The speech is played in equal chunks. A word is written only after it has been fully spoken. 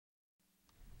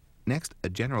Next, a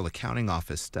General Accounting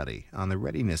Office study on the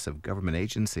readiness of government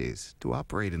agencies to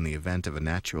operate in the event of a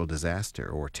natural disaster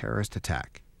or terrorist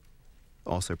attack.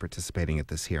 Also participating at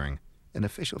this hearing, an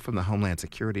official from the Homeland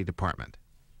Security Department.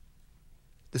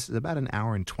 This is about an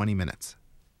hour and 20 minutes.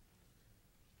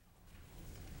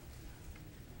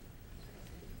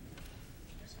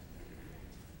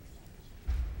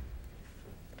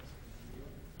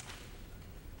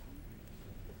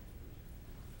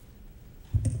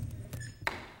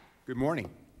 Good morning.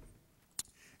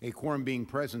 A quorum being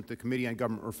present, the Committee on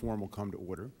Government Reform will come to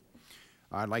order.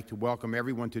 I'd like to welcome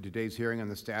everyone to today's hearing on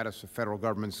the status of federal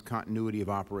government's continuity of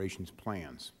operations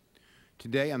plans.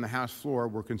 Today on the House floor,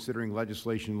 we're considering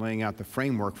legislation laying out the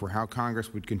framework for how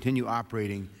Congress would continue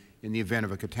operating in the event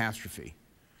of a catastrophe.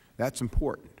 That's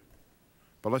important.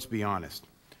 But let's be honest.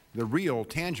 The real,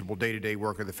 tangible day-to-day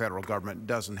work of the federal government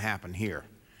doesn't happen here.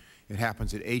 It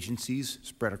happens at agencies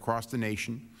spread across the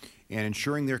nation, and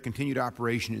ensuring their continued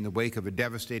operation in the wake of a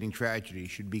devastating tragedy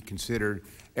should be considered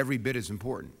every bit as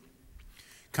important.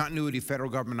 Continuity of federal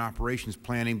government operations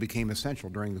planning became essential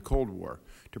during the Cold War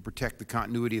to protect the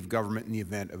continuity of government in the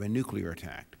event of a nuclear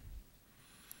attack.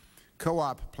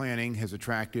 Co-op planning has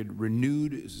attracted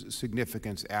renewed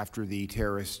significance after the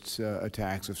terrorist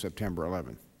attacks of September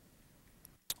 11th.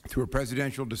 Through a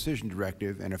presidential decision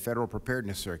directive and a federal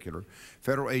preparedness circular,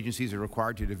 federal agencies are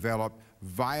required to develop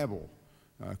viable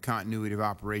continuity of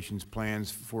operations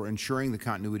plans for ensuring the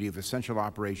continuity of essential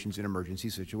operations in emergency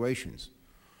situations.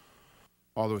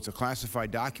 Although it's a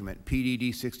classified document,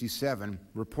 PDD 67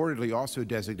 reportedly also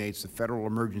designates the Federal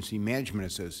Emergency Management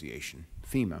Association,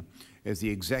 FEMA, as the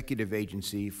executive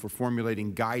agency for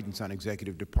formulating guidance on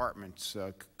executive departments'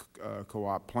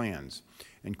 co-op plans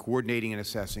and coordinating and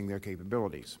assessing their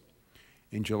capabilities.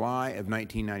 In July of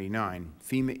 1999,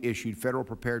 FEMA issued Federal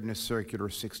Preparedness Circular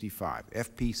 65,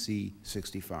 FPC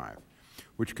 65,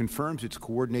 which confirms its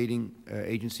coordinating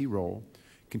agency role,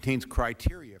 contains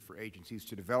criteria for agencies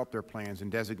to develop their plans, and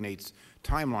designates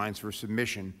timelines for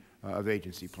submission of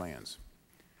agency plans.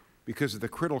 Because of the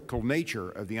critical nature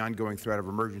of the ongoing threat of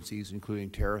emergencies, including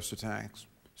terrorist attacks,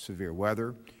 severe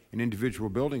weather, and individual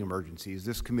building emergencies,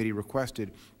 this committee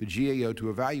requested the GAO to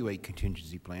evaluate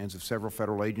contingency plans of several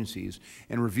federal agencies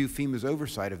and review FEMA's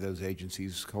oversight of those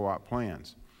agencies' co-op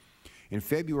plans. In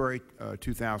February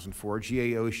 2004,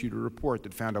 GAO issued a report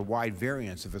that found a wide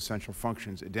variance of essential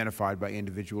functions identified by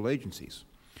individual agencies.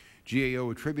 GAO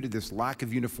attributed this lack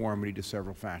of uniformity to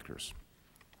several factors: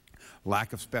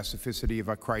 lack of specificity of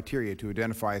a criteria to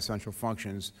identify essential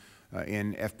functions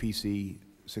in FPC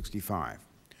 65,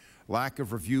 lack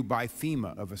of review by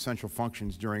FEMA of essential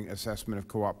functions during assessment of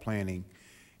co-op planning,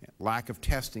 lack of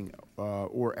testing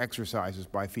or exercises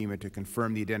by FEMA to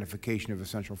confirm the identification of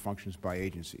essential functions by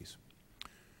agencies.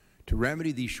 To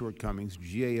remedy these shortcomings,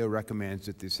 GAO recommends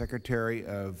that the Secretary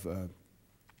of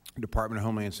Department of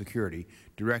Homeland Security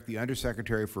direct the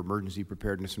Undersecretary for Emergency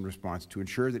Preparedness and Response to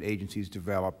ensure that agencies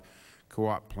develop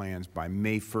co-op plans by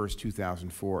May 1,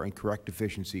 2004 and correct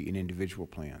deficiency in individual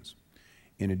plans.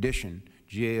 In addition,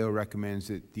 GAO recommends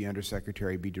that the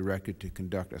Undersecretary be directed to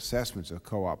conduct assessments of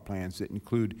co-op plans that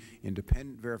include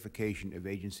independent verification of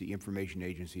agency information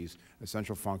agencies'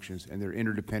 essential functions and their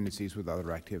interdependencies with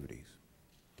other activities.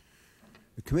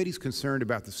 The committee is concerned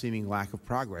about the seeming lack of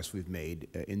progress we've made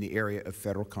in the area of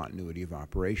federal continuity of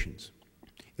operations.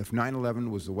 If 9/11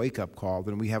 was the wake-up call,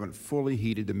 then we haven't fully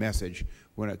heeded the message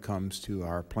when it comes to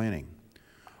our planning.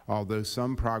 Although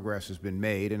some progress has been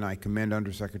made, and I commend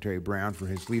Undersecretary Brown for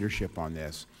his leadership on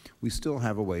this, we still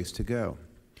have a ways to go.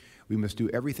 We must do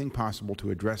everything possible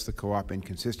to address the co-op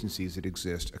inconsistencies that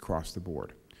exist across the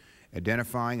board.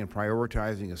 Identifying and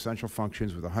prioritizing essential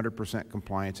functions with 100%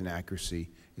 compliance and accuracy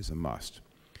is a must.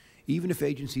 Even if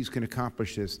agencies can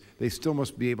accomplish this, they still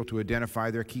must be able to identify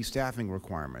their key staffing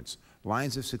requirements,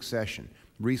 lines of succession,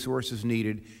 resources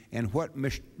needed, and what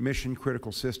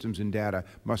mission-critical systems and data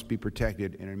must be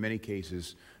protected and, in many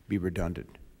cases, be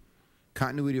redundant.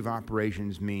 Continuity of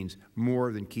operations means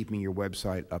more than keeping your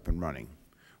website up and running.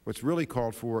 What's really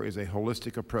called for is a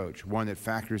holistic approach, one that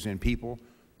factors in people,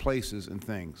 places, and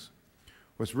things.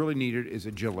 What's really needed is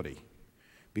agility,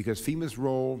 because FEMA's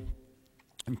role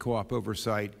in co-op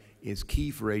oversight is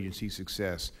key for agency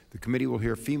success. The committee will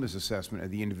hear FEMA's assessment of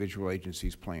the individual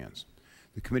agency's plans.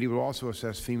 The committee will also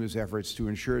assess FEMA's efforts to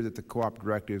ensure that the co-op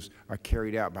directives are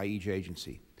carried out by each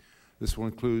agency. This will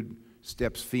include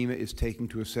steps FEMA is taking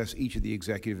to assess each of the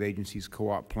executive agency's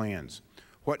co-op plans,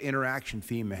 what interaction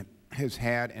FEMA has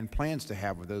had and plans to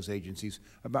have with those agencies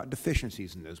about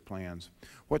deficiencies in those plans,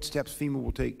 what steps FEMA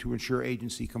will take to ensure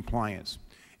agency compliance,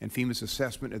 and FEMA's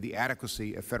assessment of the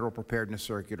adequacy of Federal Preparedness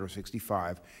Circular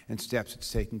 65 and steps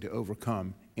it's taking to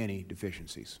overcome any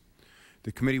deficiencies.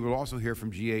 The committee will also hear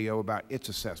from GAO about its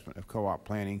assessment of co-op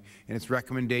planning and its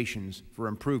recommendations for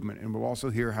improvement, and will also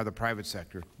hear how the private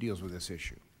sector deals with this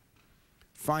issue.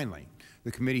 Finally,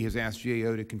 the committee has asked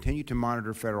GAO to continue to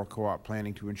monitor federal co-op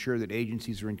planning to ensure that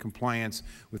agencies are in compliance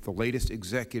with the latest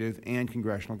executive and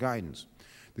congressional guidance.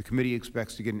 The committee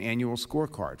expects to get an annual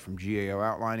scorecard from GAO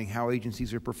outlining how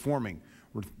agencies are performing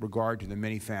with regard to the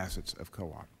many facets of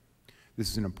co-op. This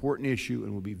is an important issue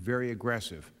and will be very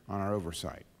aggressive on our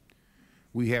oversight.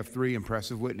 We have 3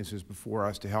 impressive witnesses before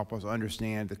us to help us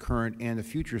understand the current and the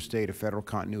future state of federal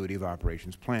continuity of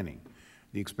operations planning,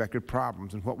 the expected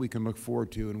problems, and what we can look forward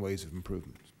to in ways of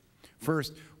improvement.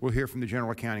 First, we'll hear from the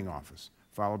General Accounting Office,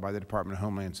 followed by the Department of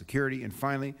Homeland Security, and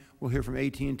finally, we'll hear from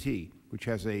AT&T, which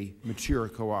has a mature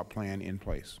co-op plan in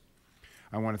place.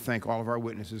 I want to thank all of our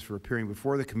witnesses for appearing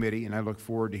before the committee, and I look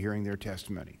forward to hearing their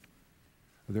testimony.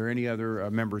 Are there any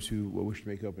other members who wish to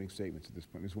make opening statements at this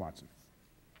point? Ms. Watson.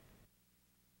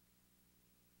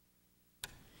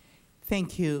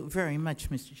 Thank you very much,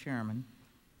 Mr. Chairman.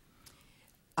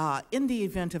 In the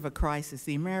event of a crisis,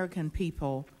 the American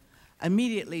people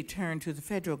immediately turn to the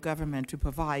federal government to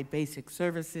provide basic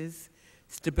services,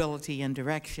 stability, and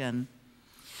direction.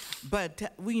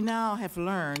 But we now have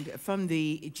learned from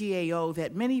the GAO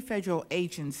that many federal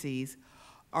agencies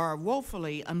are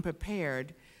woefully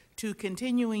unprepared to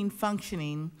continuing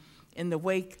functioning in the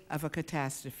wake of a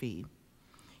catastrophe.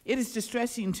 It is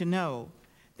distressing to know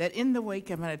that in the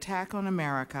wake of an attack on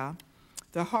America,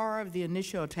 the horror of the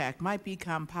initial attack might be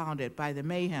compounded by the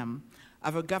mayhem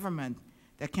of a government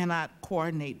that cannot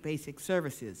coordinate basic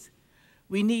services.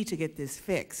 We need to get this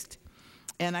fixed.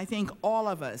 And I think all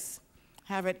of us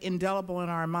have it indelible in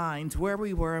our minds where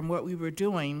we were and what we were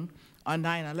doing on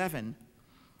 9/11,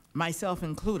 myself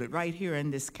included, right here in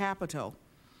this Capitol.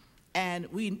 And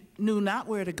we knew not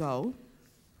where to go.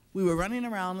 We were running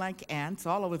around like ants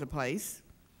all over the place.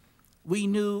 We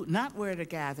knew not where to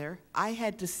gather. I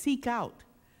had to seek out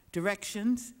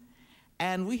directions,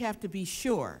 and we have to be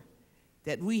sure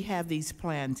that we have these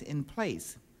plans in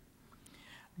place.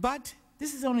 But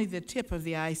this is only the tip of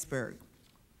the iceberg.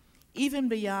 Even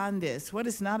beyond this, what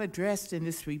is not addressed in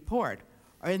this report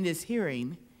or in this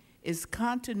hearing is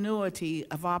continuity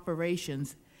of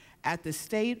operations at the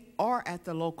state or at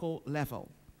the local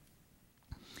level.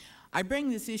 I bring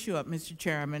this issue up, Mr.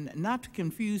 Chairman, not to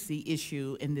confuse the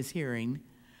issue in this hearing,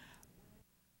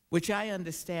 which I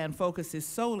understand focuses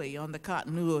solely on the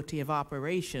continuity of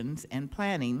operations and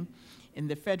planning in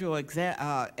the federal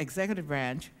executive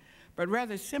branch, but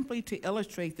rather simply to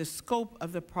illustrate the scope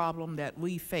of the problem that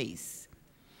we face.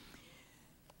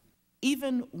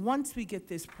 Even once we get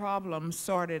this problem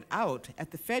sorted out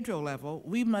at the federal level,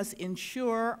 we must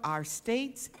ensure our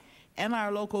states and our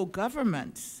local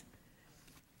governments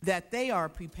that they are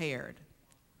prepared.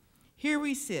 Here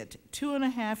we sit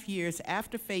 2.5 years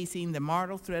after facing the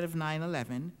mortal threat of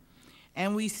 9/11,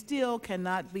 and we still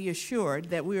cannot be assured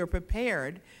that we are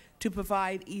prepared to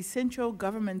provide essential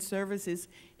government services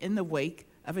in the wake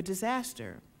of a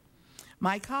disaster.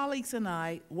 My colleagues and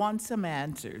I want some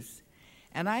answers,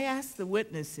 and I ask the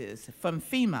witnesses from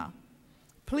FEMA,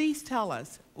 please tell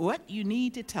us what you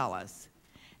need to tell us,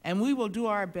 and we will do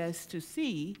our best to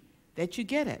see that you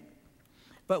get it.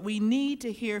 But we need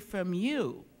to hear from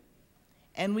you,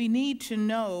 and we need to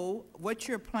know what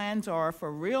your plans are for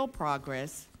real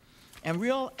progress and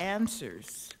real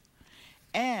answers,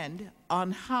 and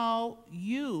on how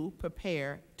you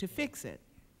prepare to fix it.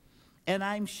 And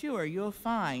I'm sure you'll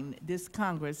find this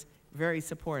Congress very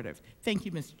supportive. Thank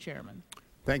you, Mr. Chairman.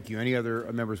 Thank you. Any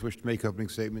other members wish to make opening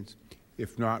statements?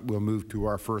 If not, we'll move to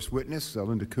our first witness,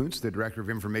 Linda Kuntz, the Director of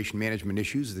Information Management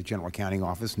Issues of the General Accounting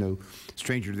Office, no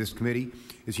stranger to this committee.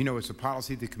 As you know, it's a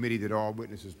policy of the committee that all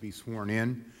witnesses be sworn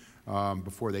in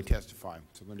before they testify.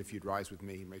 So, Linda, if you'd rise with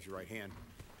me and raise your right hand.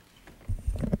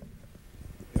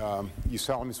 You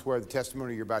solemnly swear the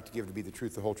testimony you're about to give to be the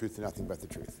truth, the whole truth, and nothing but the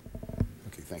truth.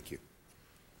 Okay, thank you.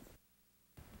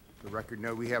 For the record,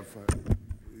 no, we have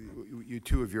you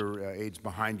 2 of your aides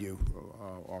behind you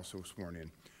also sworn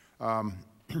in.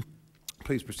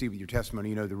 Please proceed with your testimony.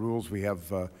 You know the rules. We have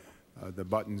the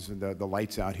buttons and the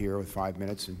lights out here with 5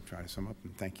 minutes, and try to sum up.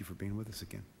 And thank you for being with us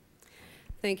again.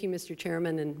 Thank you, Mr.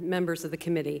 Chairman and members of the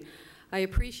committee. I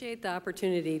appreciate the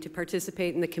opportunity to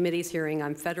participate in the committee's hearing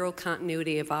on federal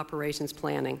continuity of operations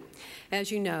planning. As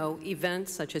you know,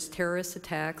 events such as terrorist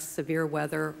attacks, severe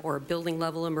weather, or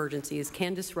building-level emergencies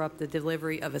can disrupt the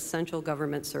delivery of essential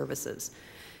government services.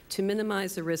 To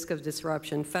minimize the risk of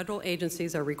disruption, federal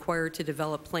agencies are required to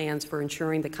develop plans for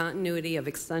ensuring the continuity of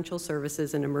essential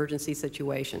services in emergency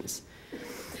situations.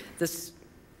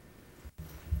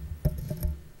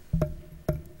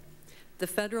 The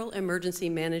Federal Emergency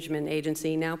Management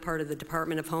Agency, now part of the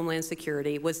Department of Homeland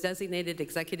Security, was designated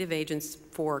executive agents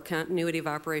for continuity of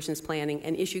operations planning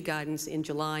and issued guidance in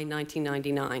July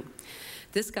 1999.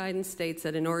 This guidance states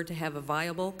that in order to have a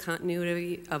viable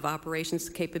continuity of operations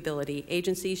capability,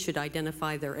 agencies should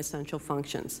identify their essential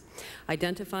functions.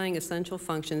 Identifying essential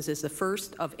functions is the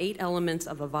first of 8 elements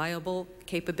of a viable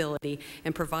capability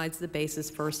and provides the basis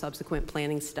for subsequent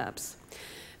planning steps.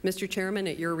 Mr. Chairman,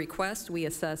 at your request, we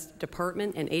assessed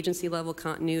department and agency-level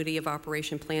continuity of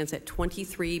operation plans at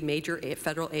 23 major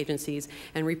federal agencies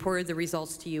and reported the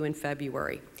results to you in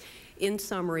February. In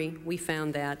summary, we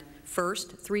found that,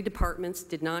 first, 3 departments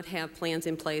did not have plans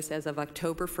in place as of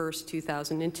October 1st,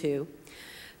 2002.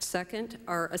 Second,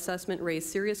 our assessment raised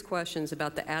serious questions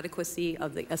about the adequacy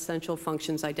of the essential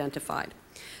functions identified.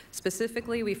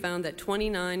 Specifically, we found that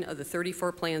 29 of the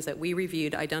 34 plans that we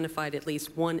reviewed identified at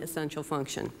least one essential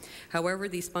function. However,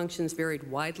 these functions varied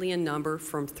widely in number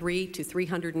from 3 to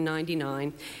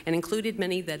 399 and included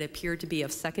many that appeared to be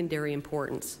of secondary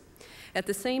importance. At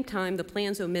the same time, the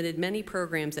plans omitted many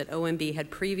programs that OMB had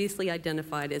previously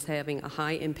identified as having a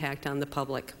high impact on the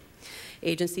public.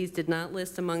 Agencies did not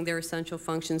list among their essential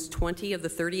functions 20 of the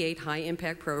 38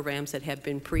 high-impact programs that had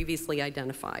been previously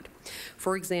identified.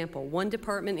 For example, one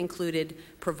department included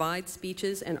provide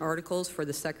speeches and articles for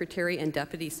the Secretary and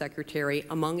Deputy Secretary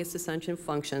among its essential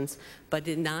functions, but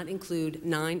did not include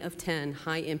 9 of 10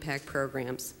 high-impact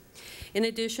programs. In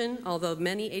addition, although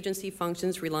many agency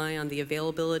functions rely on the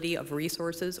availability of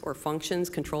resources or functions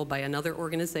controlled by another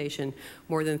organization,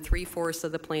 more than 3/4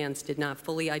 of the plans did not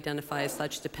fully identify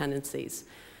such dependencies.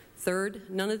 Third,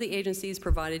 none of the agencies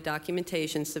provided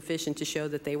documentation sufficient to show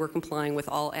that they were complying with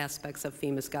all aspects of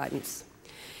FEMA's guidance.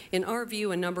 In our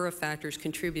view, a number of factors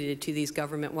contributed to these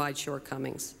government-wide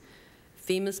shortcomings.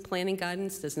 FEMA's planning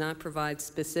guidance does not provide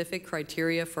specific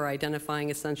criteria for identifying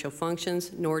essential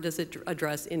functions, nor does it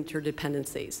address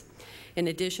interdependencies. In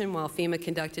addition, while FEMA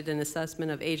conducted an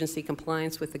assessment of agency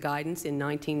compliance with the guidance in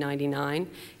 1999,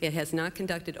 it has not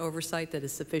conducted oversight that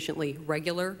is sufficiently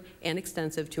regular and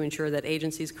extensive to ensure that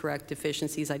agencies correct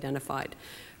deficiencies identified.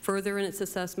 Further, in its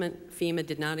assessment, FEMA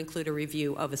did not include a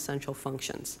review of essential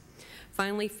functions.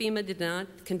 Finally, FEMA did not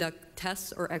conduct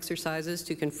tests or exercises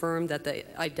to confirm that the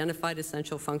identified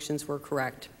essential functions were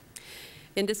correct.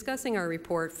 In discussing our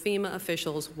report, FEMA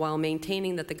officials, while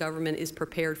maintaining that the government is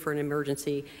prepared for an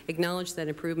emergency, acknowledged that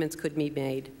improvements could be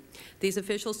made. These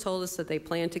officials told us that they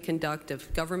plan to conduct a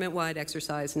government-wide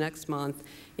exercise next month,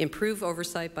 improve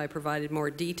oversight by providing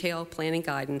more detailed planning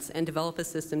guidance, and develop a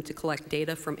system to collect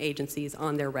data from agencies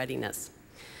on their readiness.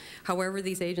 However,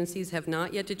 these agencies have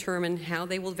not yet determined how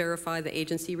they will verify the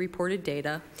agency-reported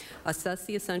data, assess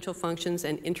the essential functions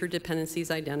and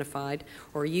interdependencies identified,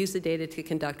 or use the data to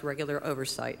conduct regular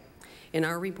oversight. In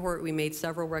our report, we made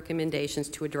several recommendations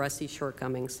to address these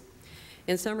shortcomings.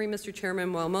 In summary, Mr.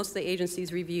 Chairman, while most of the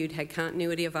agencies reviewed had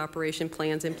continuity of operation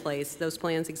plans in place, those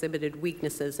plans exhibited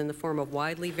weaknesses in the form of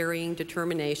widely varying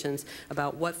determinations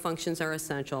about what functions are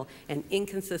essential and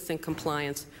inconsistent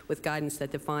compliance with guidance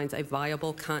that defines a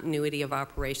viable continuity of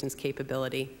operations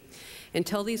capability.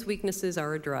 Until these weaknesses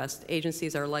are addressed,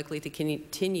 agencies are likely to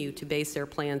continue to base their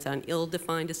plans on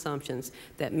ill-defined assumptions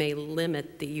that may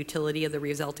limit the utility of the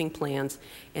resulting plans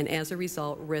and, as a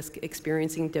result, risk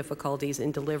experiencing difficulties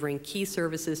in delivering key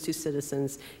services to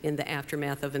citizens in the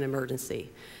aftermath of an emergency.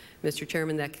 Mr.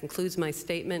 Chairman, that concludes my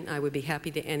statement. I would be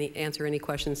happy to answer any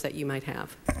questions that you might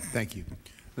have. Thank you.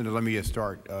 Linda, let me just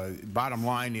start. Bottom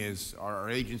line is, are our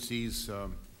agencies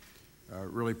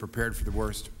really prepared for the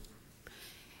worst?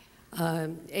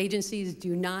 Agencies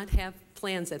do not have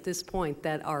plans at this point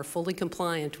that are fully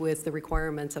compliant with the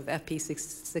requirements of FP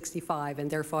 65, and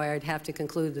therefore I'd have to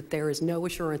conclude that there is no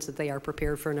assurance that they are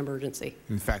prepared for an emergency.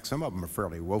 In fact, some of them are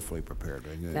fairly woefully prepared.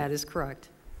 That is correct.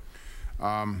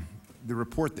 The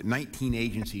report that 19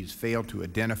 agencies failed to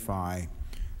identify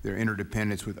their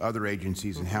interdependence with other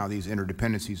agencies and how these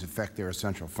interdependencies affect their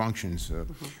essential functions.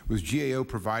 Was GAO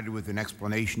provided with an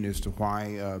explanation as to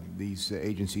why these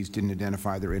agencies didn't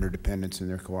identify their interdependence in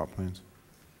their co-op plans?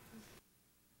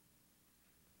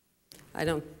 I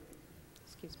don't,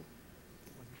 excuse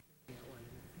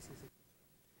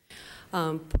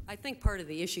me. I think part of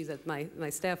the issue that my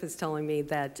staff is telling me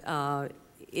that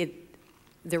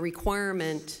the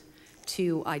requirement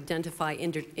to identify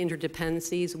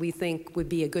interdependencies, we think would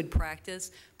be a good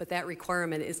practice, but that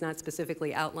requirement is not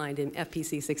specifically outlined in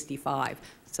FPC 65.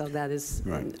 So that is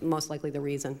most likely the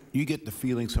reason. You get the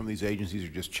feeling some of these agencies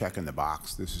are just checking the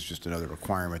box. This is just another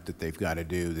requirement that they've got to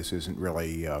do. This isn't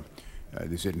really,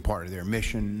 this isn't part of their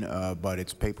mission, but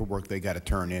it's paperwork they got to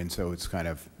turn in, so it's kind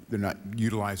of, they're not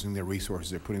utilizing their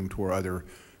resources. They're putting them toward other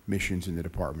missions in the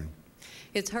department.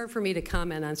 It's hard for me to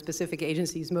comment on specific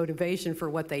agencies' motivation for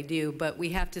what they do, but we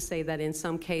have to say that in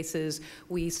some cases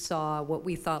we saw what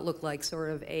we thought looked like sort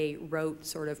of a rote,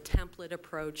 sort of template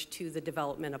approach to the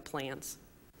development of plans.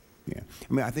 Yeah.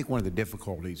 I mean, I think one of the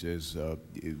difficulties is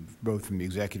both from the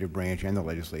executive branch and the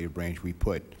legislative branch, we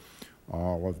put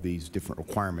all of these different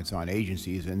requirements on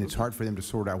agencies, and it's hard for them to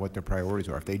sort out what their priorities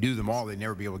are. If they do them all, they'd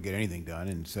never be able to get anything done,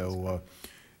 and so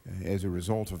as a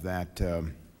result of that,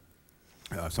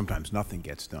 sometimes nothing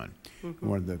gets done.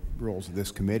 One of the roles of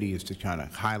this committee is to kind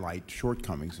of highlight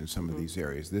shortcomings in some of these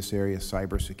areas. This area,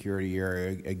 cybersecurity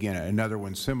area, again, another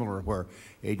one similar where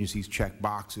agencies check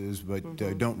boxes but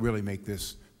don't really make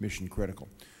this mission critical.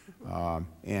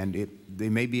 And they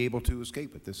may be able to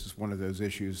escape it. This is one of those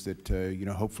issues that, you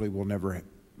know, hopefully we'll never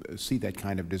see that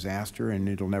kind of disaster and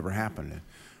it'll never happen.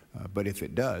 But if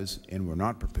it does and we're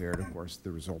not prepared, of course,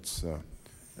 the results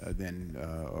then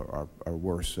are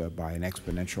worse by an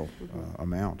exponential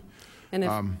amount. And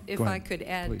if I could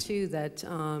add, too, that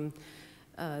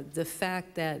the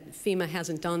fact that FEMA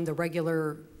hasn't done the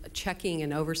regular checking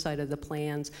and oversight of the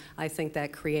plans, I think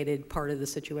that created part of the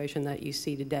situation that you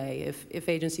see today. If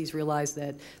agencies realize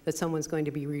that someone's going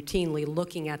to be routinely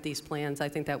looking at these plans, I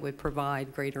think that would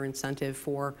provide greater incentive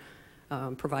for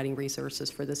providing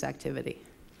resources for this activity.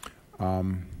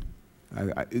 And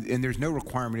there's no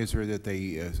requirement, is there, that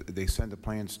they send the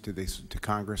plans to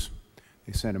Congress?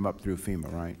 They send them up through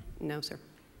FEMA, right? No, sir.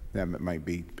 That might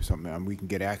be something we can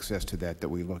get access to that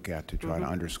we look at to try to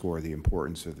underscore the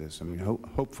importance of this. I mean,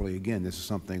 hopefully, again, this is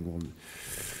something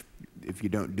if you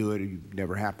don't do it, it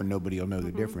never happened, nobody will know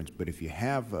the difference. But if you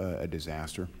have a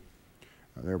disaster,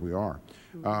 there we are.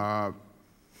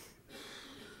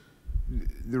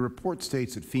 The report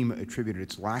states that FEMA attributed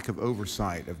its lack of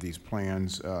oversight of these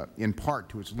plans in part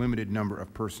to its limited number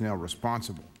of personnel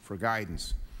responsible for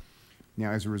guidance.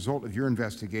 Now, as a result of your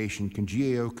investigation, can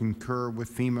GAO concur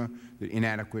with FEMA that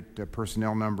inadequate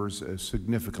personnel numbers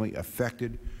significantly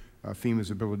affected FEMA's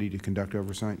ability to conduct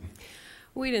oversight?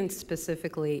 We didn't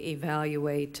specifically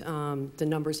evaluate the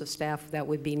numbers of staff that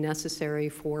would be necessary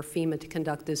for FEMA to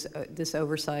conduct this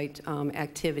oversight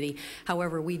activity.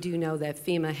 However, we do know that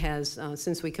FEMA has,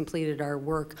 since we completed our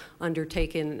work,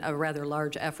 undertaken a rather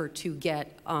large effort to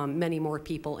get many more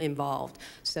people involved.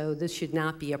 So this should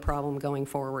not be a problem going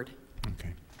forward.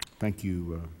 Okay. Thank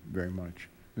you very much.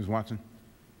 Ms. Watson?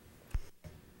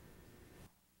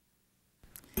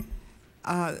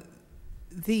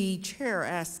 The chair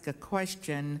asked a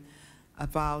question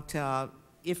about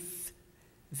if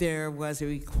there was a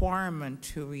requirement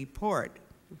to report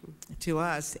to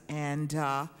us, and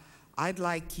I'd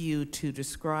like you to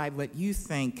describe what you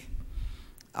think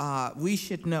we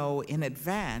should know in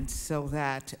advance so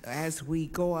that as we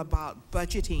go about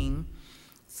budgeting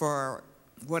for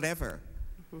whatever,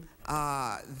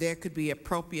 there could be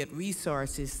appropriate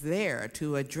resources there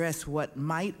to address what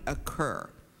might occur.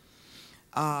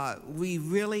 We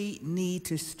really need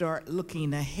to start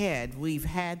looking ahead. We've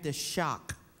had the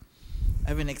shock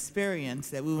of an experience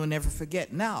that we will never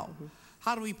forget. Now,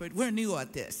 how do we're new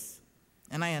at this,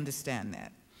 and I understand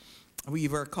that. We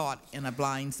were caught in a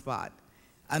blind spot,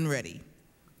 unready.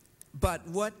 But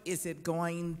what is it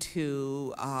going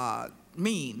to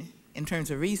mean in terms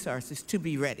of resources to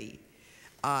be ready?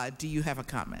 Do you have a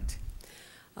comment?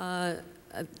 A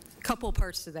couple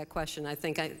parts to that question, I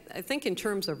think. I think in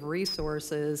terms of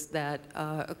resources that,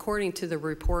 according to the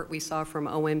report we saw from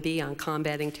OMB on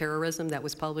combating terrorism that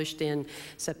was published in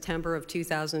September of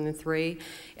 2003,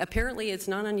 apparently it's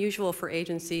not unusual for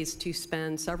agencies to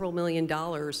spend several $1 million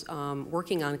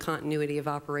working on continuity of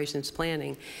operations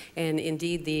planning. And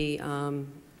indeed,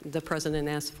 the President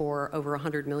asked for over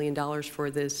 $100 million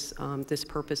for this, this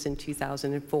purpose in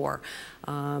 2004.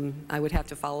 I would have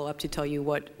to follow up to tell you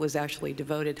what was actually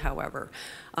devoted, however.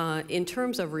 In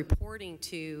terms of reporting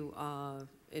to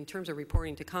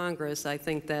Congress, I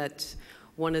think that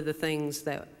one of the things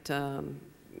that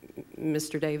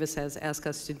Mr. Davis has asked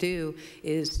us to do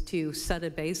is to set a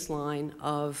baseline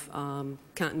of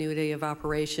continuity of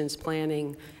operations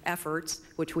planning efforts,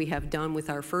 which we have done with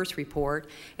our first report.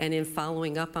 And in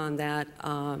following up on that,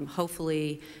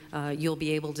 hopefully you'll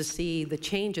be able to see the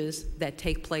changes that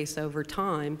take place over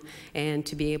time and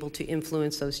to be able to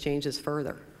influence those changes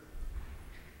further.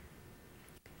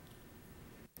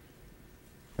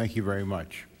 Thank you very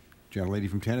much. Gentlelady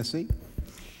from Tennessee.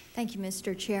 Thank you,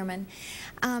 Mr. Chairman.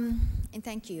 And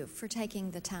thank you for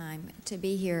taking the time to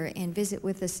be here and visit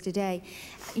with us today.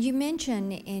 You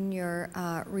mentioned in your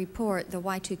report the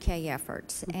Y2K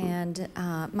efforts, and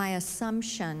my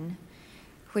assumption,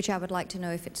 which I would like to know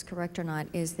if it's correct or not,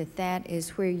 is that that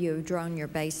is where you have drawn your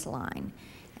baseline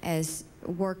as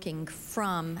working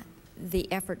from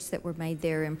the efforts that were made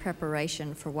there in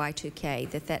preparation for Y2K,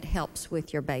 that helps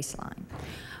with your baseline.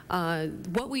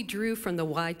 What we drew from the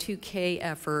Y2K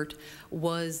effort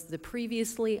was the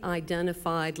previously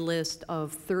identified list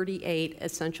of 38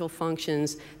 essential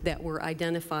functions that were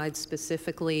identified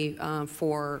specifically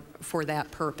for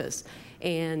that purpose.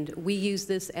 And we use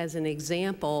this as an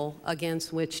example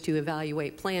against which to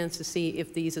evaluate plans to see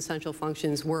if these essential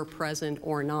functions were present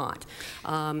or not.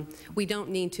 We don't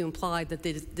need to imply that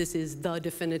this is the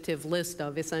definitive list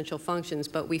of essential functions,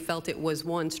 but we felt it was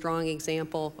one strong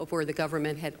example of where the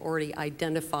government had already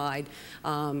identified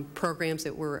programs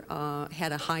that were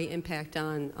had a high impact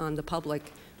on the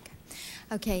public.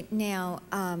 Okay, now,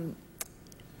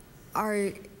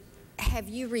 have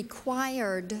you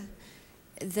required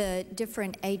the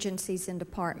different agencies and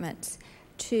departments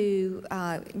to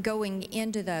going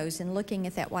into those and looking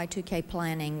at that Y2K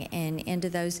planning and into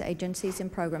those agencies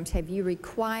and programs, have you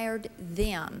required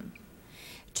them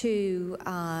to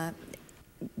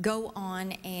go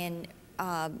on and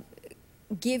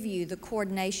give you the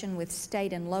coordination with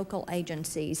state and local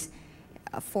agencies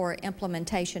for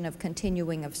implementation of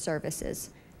continuing of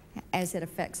services as it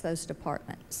affects those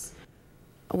departments?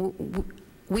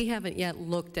 We haven't yet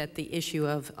looked at the issue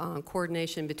of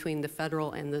coordination between the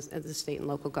federal and the state and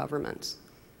local governments.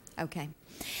 Okay.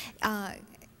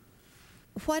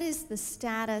 What is the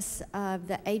status of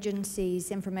the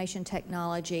agency's information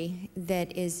technology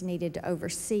that is needed to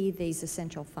oversee these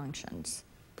essential functions?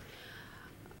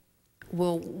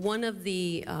 Well, one of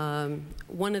the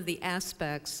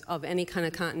aspects of any kind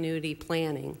of continuity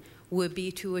planning would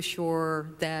be to assure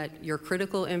that your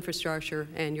critical infrastructure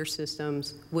and your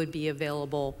systems would be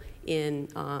available in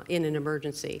an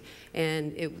emergency.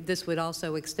 And this would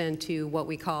also extend to what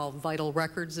we call vital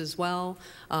records as well.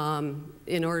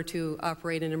 In order to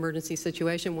operate an emergency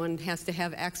situation, one has to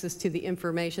have access to the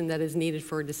information that is needed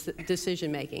for decision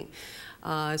making.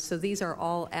 So these are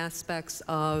all aspects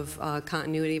of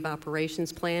continuity of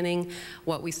operations planning.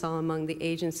 What we saw among the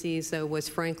agencies, though, was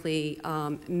frankly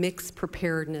mixed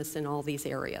preparedness in all these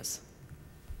areas.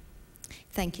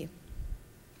 Thank you.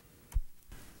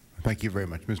 Thank you very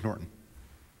much. Ms. Norton.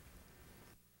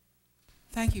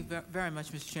 Thank you very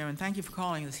much, Mr. Chairman. Thank you for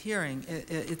calling this hearing.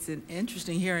 It's an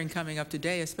interesting hearing coming up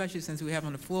today, especially since we have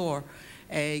on the floor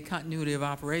a continuity of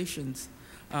operations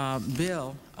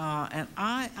bill. And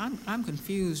I'm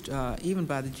confused even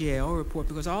by the GAO report,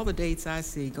 because all the dates I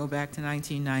see go back to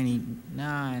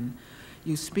 1999.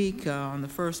 You speak on the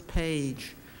first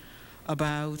page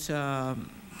about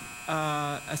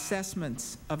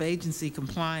assessments of agency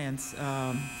compliance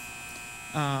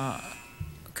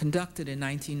conducted in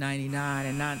 1999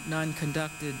 and none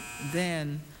conducted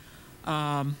then.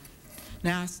 Now,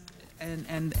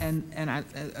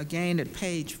 again at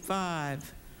page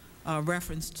 5,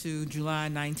 reference to July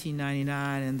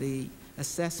 1999, and the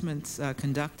assessments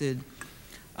conducted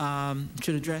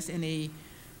should address any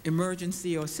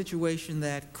emergency or situation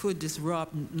that could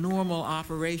disrupt normal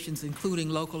operations, including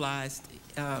localized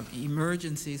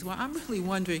emergencies. Well, I'm really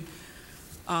wondering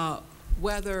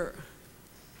whether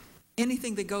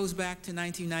anything that goes back to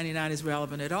 1999 is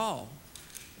relevant at all.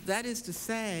 That is to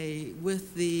say,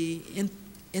 with the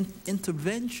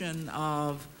intervention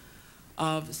of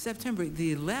September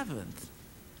the 11th,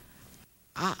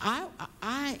 I'm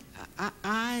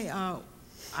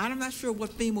not sure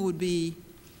what FEMA would be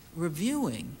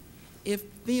reviewing. If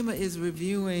FEMA is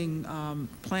reviewing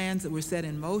plans that were set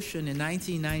in motion in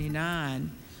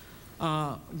 1999,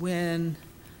 when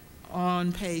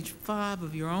on page 5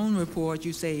 of your own report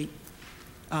you say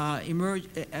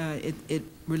it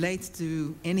relates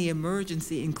to any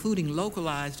emergency, including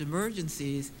localized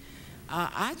emergencies,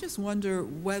 I just wonder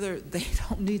whether they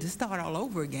don't need to start all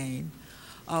over again,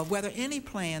 whether any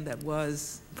plan that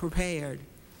was prepared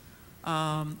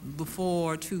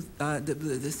before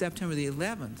the September the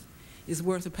 11th is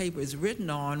worth the paper it's written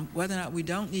on, whether or not we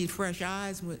don't need fresh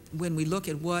eyes when we look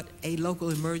at what a local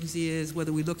emergency is,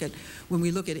 whether we look at when we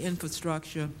look at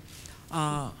infrastructure.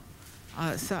 So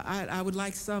I would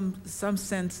like some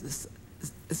sense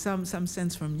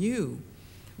from you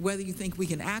whether you think we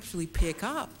can actually pick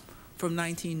up from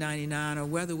 1999, or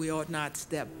whether we ought not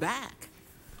step back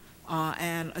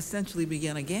and essentially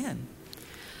begin again.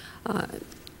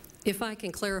 If I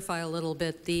can clarify a little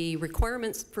bit, the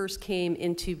requirements first came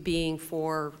into being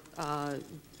for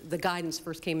the guidance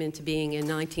first came into being in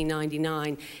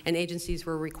 1999, and agencies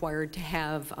were required to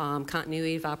have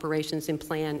continuity of operations and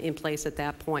plan in place at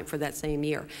that point for that same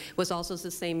year. It was also the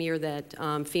same year that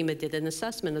FEMA did an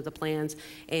assessment of the plans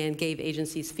and gave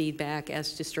agencies feedback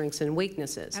as to strengths and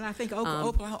weaknesses. And I think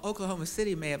Oklahoma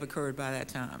City may have occurred by that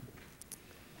time.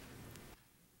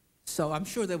 So I'm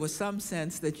sure there was some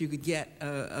sense that you could get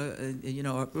a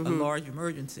large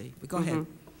emergency. But go ahead.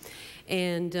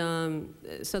 And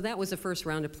so that was the first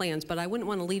round of plans, but I wouldn't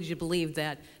want to lead you to believe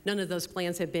that none of those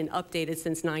plans have been updated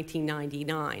since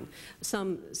 1999.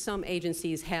 Some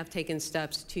agencies have taken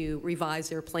steps to revise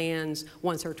their plans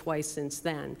once or twice since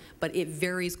then, but it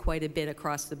varies quite a bit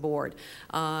across the board.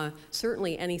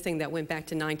 Certainly anything that went back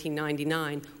to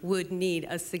 1999 would need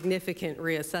a significant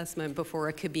reassessment before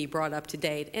it could be brought up to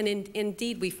date. And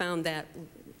indeed, we found that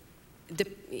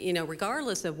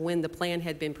regardless of when the plan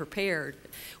had been prepared,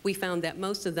 we found that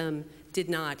most of them did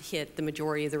not hit the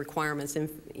majority of the requirements. And,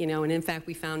 and in fact,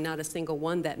 we found not a single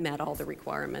one that met all the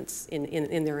requirements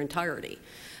in their entirety.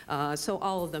 So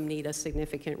all of them need a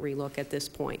significant relook at this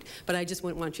point. But I just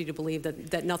wouldn't want you to believe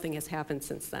that nothing has happened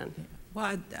since then.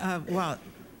 Well,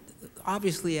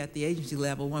 obviously at the agency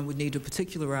level, one would need to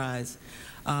particularize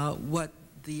what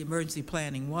the emergency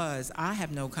planning was. I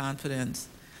have no confidence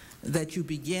that you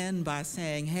begin by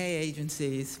saying, hey,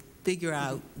 agencies, figure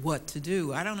out what to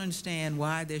do. I don't understand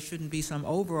why there shouldn't be some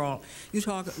overall. You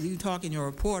talk in your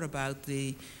report about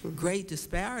the great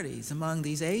disparities among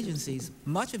these agencies.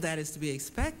 Much of that is to be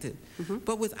expected.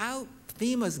 But without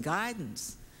FEMA's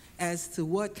guidance as to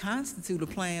what constitutes a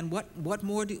plan,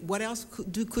 what else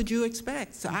could you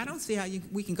expect? So I don't see how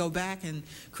we can go back and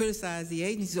criticize the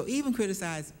agencies or even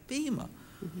criticize FEMA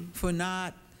for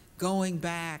not going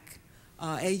back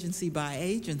agency by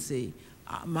agency.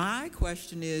 My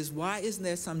question is, why isn't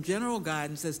there some general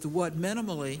guidance as to what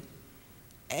minimally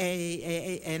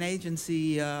an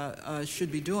agency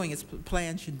should be doing, its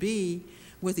plan should be,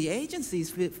 with the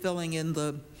agencies filling in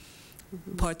the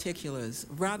particulars,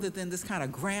 rather than this kind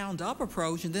of ground-up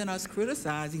approach and then us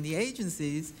criticizing the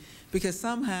agencies because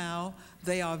somehow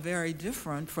they are very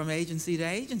different from agency to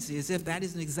agency, as if that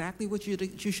isn't exactly what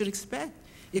you should expect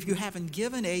if you haven't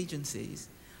given agencies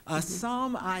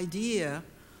some idea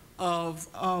of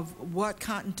what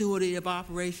continuity of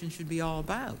operation should be all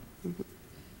about.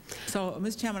 So,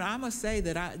 Mr. Chairman, I must say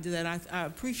that I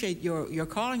appreciate your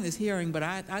calling this hearing, but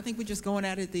I think we're just going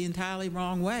at it the entirely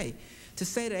wrong way. To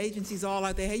say to agencies all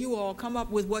out there, hey, you all come up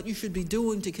with what you should be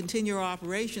doing to continue your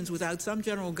operations without some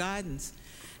general guidance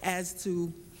as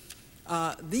to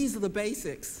these are the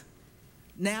basics,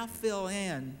 now fill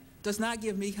in, does not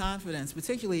give me confidence,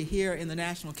 particularly here in the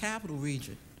National Capital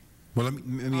Region. Well, let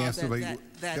me ask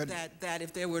that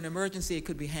if there were an emergency, it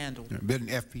could be handled. Didn't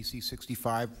FPC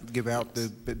 65 give out the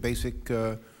basic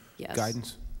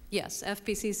guidance? Yes,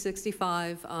 FPC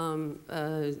 65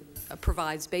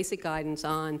 provides basic guidance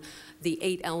on the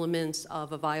 8 elements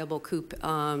of a viable COOP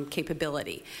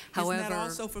capability. However, isn't that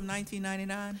also from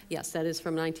 1999? Yes, that is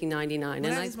from 1999.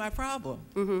 Well, that is my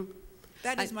problem.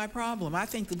 That is my problem. I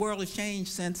think the world has changed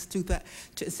since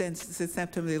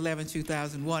September 11,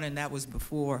 2001, and that was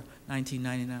before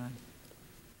 1999.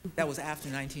 That was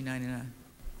after 1999.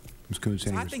 Ms. Coons,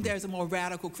 so I think there's a more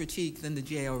radical critique than the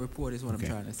GAO report is what I'm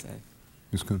trying to say.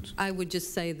 Ms. Coons. I would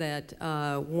just say that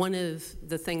one of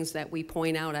the things that we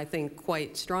point out, I think,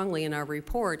 quite strongly in our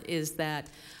report is that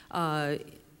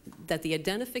that the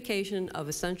identification of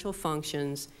essential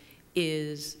functions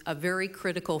is a very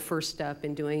critical first step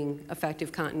in doing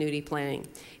effective continuity planning.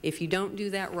 If you don't do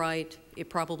that right, it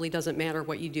probably doesn't matter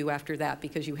what you do after that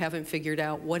because you haven't figured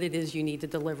out what it is you need to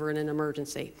deliver in an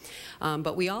emergency.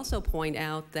 But we also point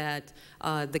out that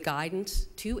the guidance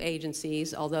to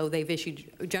agencies, although they've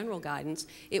issued general guidance,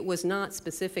 it was not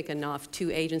specific enough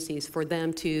to agencies for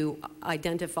them to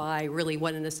identify really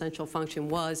what an essential function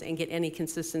was and get any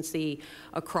consistency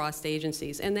across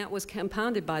agencies. And that was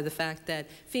compounded by the fact that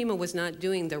FEMA was not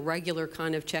doing the regular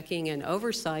kind of checking and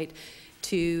oversight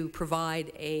to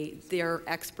provide their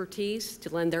expertise,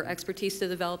 to lend their expertise to the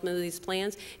development of these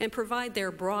plans, and provide their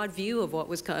broad view of what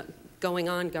was going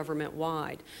on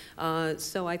government-wide.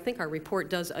 So I think our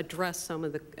report does address some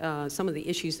of the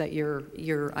issues that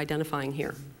you're identifying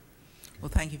here. Well,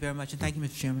 thank you very much, and thank you,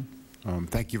 Mr. Chairman.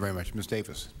 Thank you very much. Ms.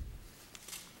 Davis.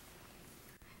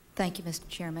 Thank you, Mr.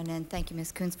 Chairman, and thank you,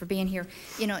 Ms. Coons, for being here.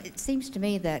 You know, it seems to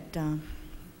me that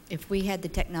if we had the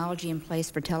technology in place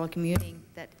for telecommuting,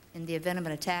 that in the event of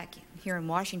an attack here in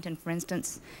Washington, for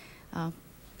instance,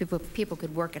 people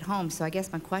could work at home. So I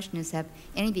guess my question is, have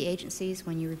any of the agencies,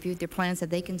 when you reviewed their plans, have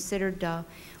they considered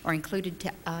or included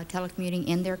telecommuting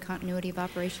in their continuity of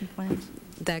operation plans?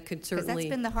 That could certainly... Because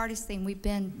that's been the hardest thing.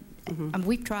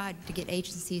 We've tried to get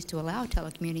agencies to allow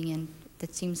telecommuting, and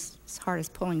that seems as hard as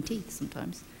pulling teeth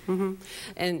sometimes.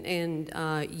 And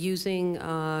using,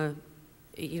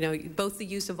 you know, both the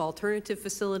use of alternative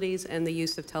facilities and the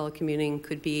use of telecommuting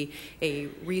could be a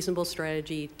reasonable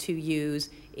strategy to use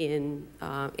in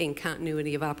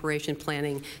continuity of operation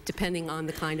planning, depending on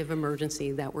the kind of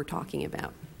emergency that we're talking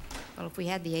about. Well, if we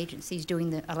had the agencies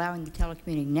allowing the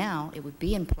telecommuting now, it would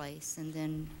be in place, and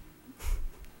then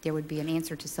there would be an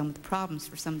answer to some of the problems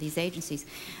for some of these agencies.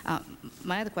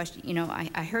 My other question, you know,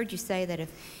 I heard you say that if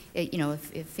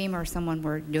FEMA or someone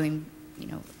were doing, you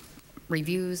know,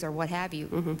 reviews or what have you,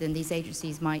 then these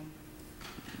agencies might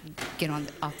get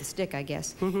off the stick, I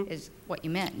guess, is what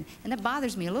you meant. And that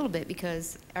bothers me a little bit,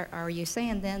 because are you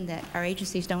saying then that our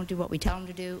agencies don't do what we tell them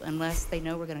to do unless they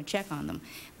know we're going to check on them?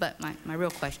 But my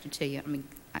real question to you, I mean,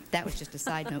 that was just a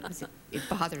side note, because it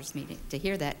bothers me to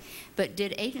hear that. But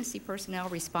did agency personnel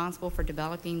responsible for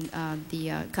developing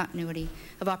the continuity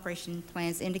of operation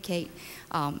plans indicate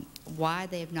why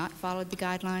they have not followed the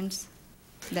guidelines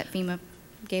that FEMA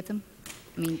gave them?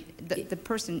 I mean, the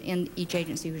person in each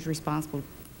agency who's responsible,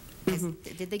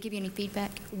 did they give you any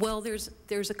feedback? Well,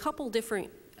 there's a couple different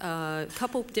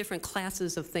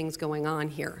classes of things going on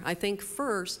here. I think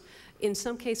first, in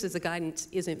some cases, the guidance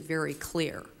isn't very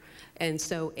clear. And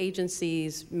so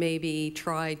agencies maybe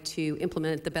tried to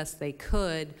implement it the best they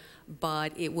could,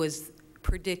 but it was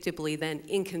predictably then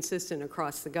inconsistent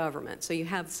across the government. So you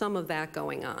have some of that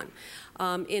going on.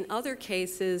 In other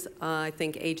cases, I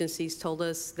think agencies told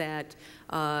us that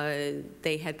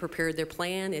they had prepared their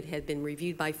plan. It had been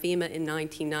reviewed by FEMA in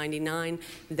 1999.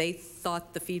 They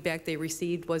thought the feedback they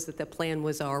received was that the plan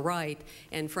was all right.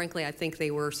 And frankly, I think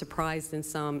they were surprised in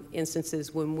some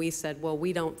instances when we said, well,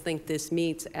 we don't think this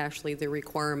meets actually the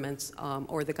requirements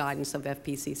or the guidance of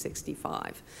FPC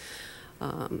 65.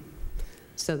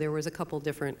 So there was a couple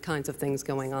different kinds of things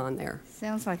going on there.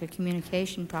 Sounds like a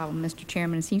communication problem, Mr.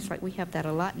 Chairman. It seems like we have that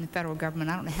a lot in the federal government.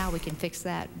 I don't know how we can fix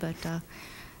that, but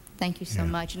thank you so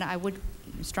much. And I would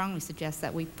strongly suggest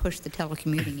that we push the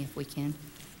telecommuting if we can.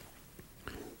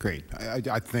 Great.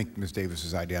 I think Ms.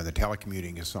 Davis's idea on the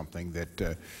telecommuting is something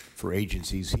that for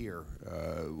agencies here,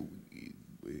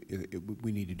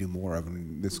 we need to do more of,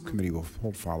 and this committee will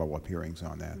hold follow-up hearings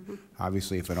on that.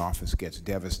 Obviously, if an office gets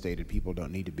devastated, people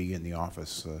don't need to be in the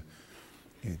office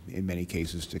in many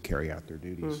cases to carry out their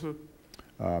duties.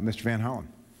 Mr. Van Hollen,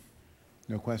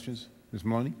 no questions? Ms.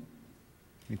 Maloney,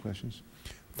 any questions?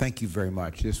 Thank you very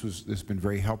much. This has been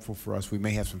very helpful for us. We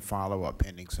may have some follow-up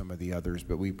pending some of the others,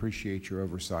 but we appreciate your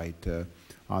oversight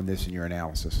on this and your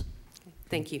analysis.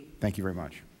 Thank you. Thank you very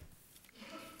much.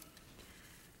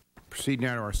 Proceed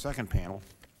now to our second panel.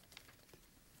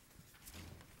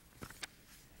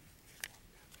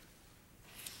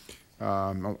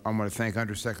 I want to thank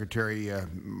Undersecretary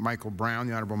Michael Brown,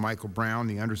 the Honorable Michael Brown,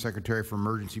 the Undersecretary for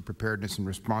Emergency Preparedness and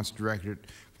Response Directorate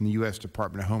from the U.S.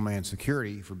 Department of Homeland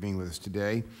Security, for being with us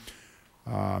today.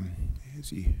 Is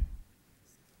he?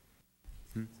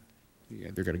 Yeah,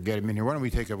 they're going to get him in here. Why don't we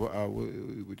take a?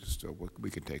 We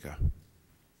can take a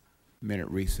minute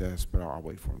recess, but I'll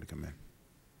wait for him to come in.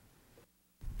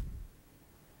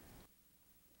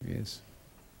 There he is.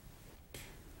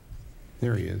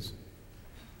 There he is.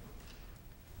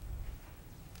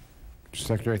 Mr.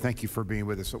 Secretary, thank you for being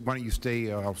with us. So why don't you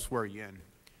stay? I'll swear you in.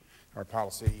 Our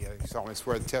policy, you solemnly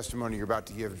swear the testimony you're about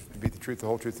to give to be the truth, the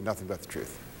whole truth, and nothing but the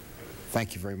truth.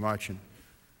 Thank you very much. And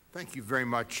thank you very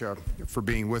much for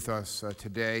being with us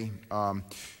today.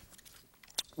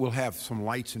 We'll have some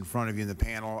lights in front of you in the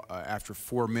panel. After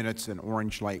 4 minutes, an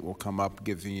orange light will come up,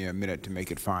 giving you a minute to make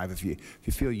it 5. If you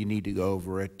feel you need to go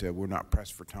over it, we're not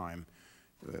pressed for time.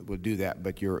 We'll do that,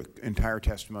 but your entire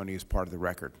testimony is part of the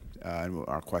record, and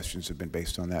our questions have been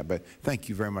based on that. But thank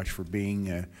you very much for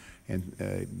being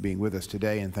being with us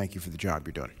today, and thank you for the job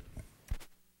you're doing.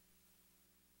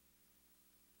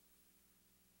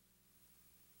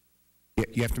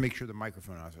 You have to make sure the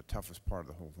microphone is the toughest part of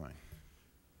the whole thing.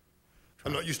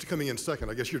 I'm not used to coming in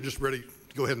second. I guess you're just ready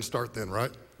to go ahead and start then,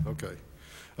 right? Okay.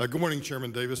 Good morning,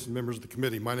 Chairman Davis and members of the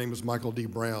committee. My name is Michael D.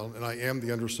 Brown, and I am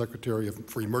the Undersecretary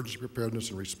for Emergency Preparedness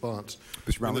and Response.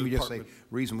 Mr. Brown, let me just say, the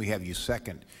reason we have you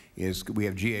second is we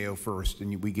have GAO first,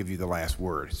 and we give you the last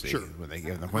word. See, sure. When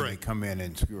they come in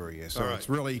and skewer you. So it's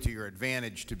really to your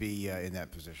advantage to be in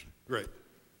that position. Great.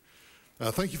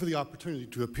 Thank you for the opportunity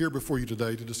to appear before you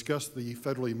today to discuss the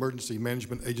Federal Emergency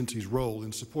Management Agency's role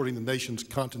in supporting the nation's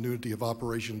continuity of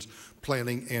operations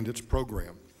planning and its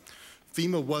program.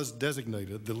 FEMA was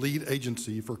designated the lead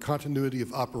agency for continuity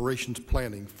of operations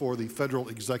planning for the federal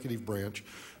executive branch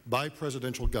by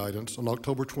presidential guidance on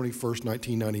October 21st,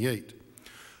 1998.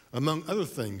 Among other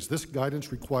things, this guidance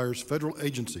requires federal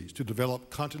agencies to develop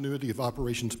continuity of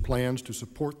operations plans to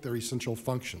support their essential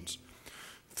functions.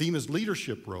 FEMA's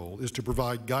leadership role is to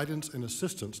provide guidance and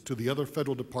assistance to the other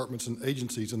federal departments and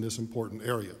agencies in this important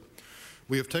area.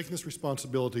 We have taken this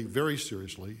responsibility very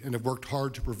seriously and have worked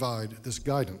hard to provide this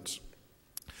guidance.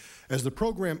 As the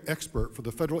program expert for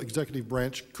the federal executive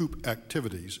branch COOP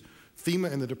activities,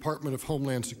 FEMA and the Department of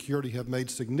Homeland Security have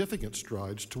made significant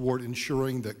strides toward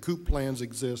ensuring that COOP plans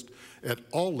exist at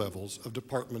all levels of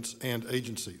departments and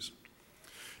agencies.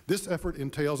 This effort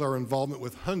entails our involvement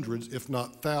with hundreds, if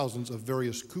not thousands, of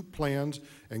various COOP plans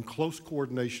and close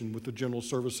coordination with the General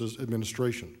Services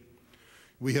Administration.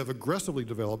 We have aggressively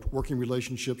developed working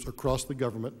relationships across the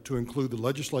government to include the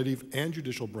legislative and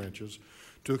judicial branches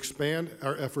to expand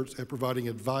our efforts at providing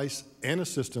advice and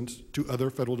assistance to other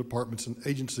federal departments and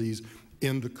agencies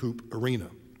in the COOP arena.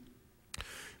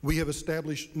 We have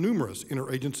established numerous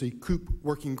interagency COOP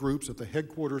working groups at the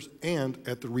headquarters and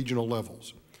at the regional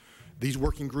levels. These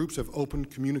working groups have opened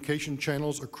communication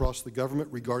channels across the government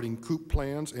regarding COOP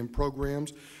plans and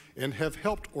programs and have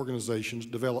helped organizations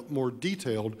develop more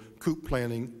detailed COOP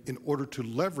planning in order to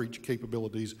leverage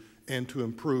capabilities and to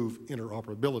improve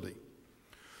interoperability.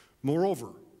 Moreover,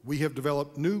 we have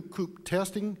developed new COOP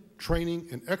testing, training,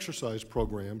 and exercise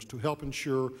programs to help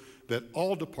ensure that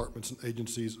all departments and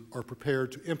agencies are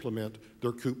prepared to implement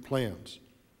their COOP plans.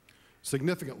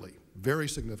 Significantly, very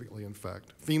significantly in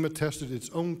fact, FEMA tested its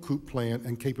own COOP plan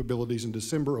and capabilities in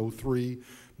December '03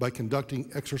 by conducting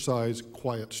exercise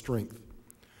Quiet Strength.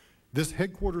 This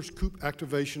headquarters COOP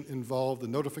activation involved the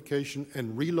notification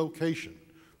and relocation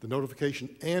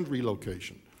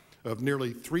of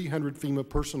nearly 300 FEMA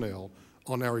personnel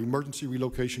on our emergency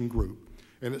relocation group,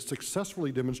 and it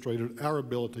successfully demonstrated our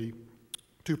ability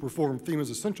to perform FEMA's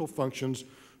essential functions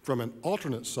from an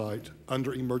alternate site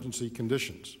under emergency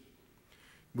conditions.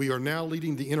 We are now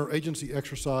leading the interagency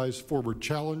exercise Forward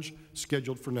Challenge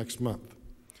scheduled for next month.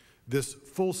 This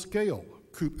full-scale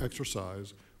COOP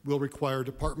exercise will require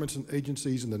departments and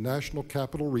agencies in the National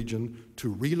Capital Region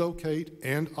to relocate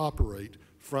and operate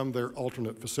from their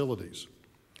alternate facilities.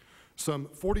 Some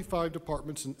 45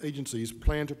 departments and agencies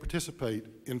plan to participate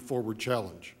in Forward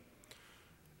Challenge.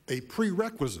 A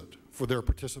prerequisite for their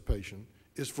participation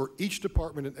is for each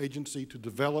department and agency to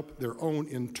develop their own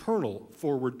internal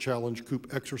Forward Challenge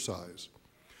COOP exercise.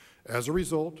 As a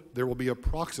result, there will be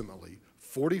approximately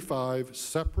 45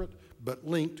 separate but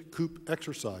linked COOP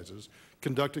exercises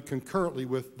conducted concurrently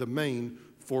with the main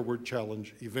Forward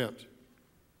Challenge event.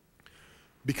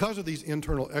 Because of these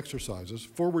internal exercises,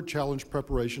 Forward Challenge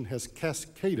preparation has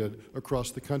cascaded across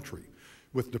the country,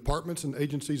 with departments and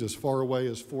agencies as far away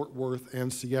as Fort Worth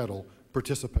and Seattle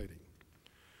participating.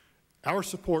 Our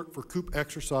support for COOP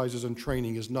exercises and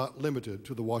training is not limited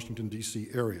to the Washington, D.C.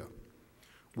 area.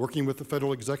 Working with the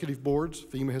federal executive boards,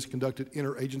 FEMA has conducted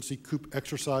interagency COOP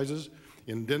exercises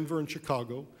in Denver and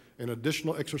Chicago, and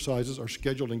additional exercises are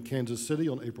scheduled in Kansas City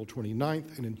on April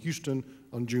 29th and in Houston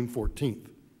on June 14th.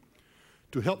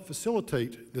 To help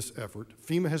facilitate this effort,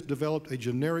 FEMA has developed a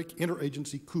generic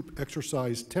interagency COOP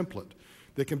exercise template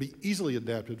that can be easily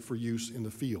adapted for use in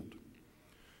the field.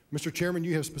 Mr. Chairman,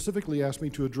 you have specifically asked me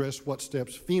to address what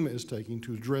steps FEMA is taking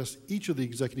to address each of the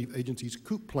executive agencies'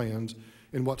 COOP plans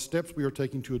and what steps we are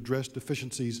taking to address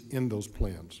deficiencies in those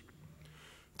plans.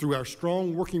 Through our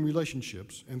strong working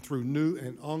relationships and through new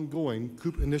and ongoing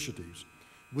COOP initiatives,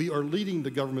 we are leading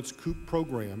the government's COOP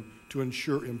program to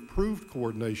ensure improved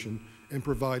coordination and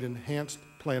provide enhanced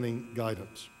planning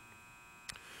guidance.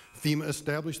 FEMA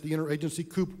established the Interagency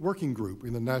COOP Working Group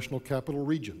in the National Capital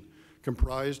Region,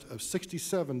 comprised of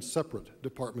 67 separate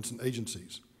departments and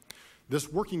agencies.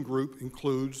 This working group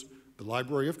includes the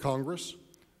Library of Congress,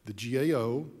 the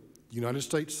GAO, the United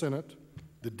States Senate,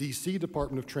 the D.C.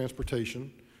 Department of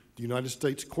Transportation, the United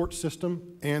States Court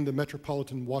System, and the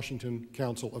Metropolitan Washington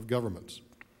Council of Governments.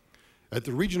 At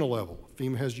the regional level,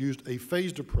 FEMA has used a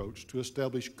phased approach to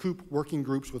establish COOP working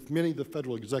groups with many of the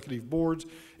federal executive boards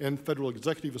and federal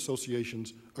executive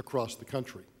associations across the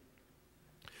country.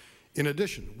 In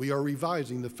addition, we are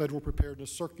revising the Federal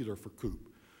Preparedness Circular for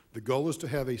COOP. The goal is to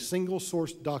have a single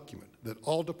source document that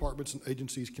all departments and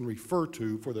agencies can refer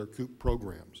to for their COOP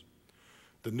programs.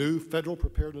 The new Federal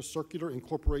Preparedness Circular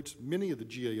incorporates many of the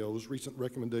GAO's recent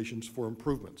recommendations for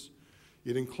improvements.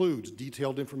 It includes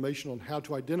detailed information on how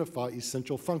to identify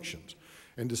essential functions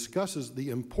and discusses the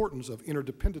importance of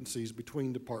interdependencies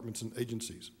between departments and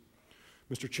agencies.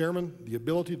 Mr. Chairman, the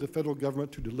ability of the federal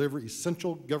government to deliver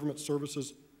essential government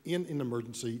services in an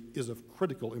emergency is of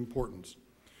critical importance.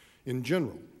 In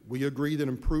general, we agree that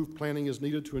improved planning is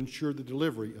needed to ensure the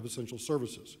delivery of essential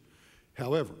services.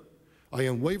 However, I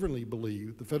unwaveringly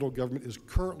believe the federal government is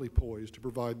currently poised to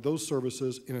provide those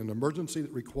services in an emergency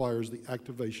that requires the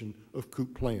activation of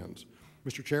COOP plans.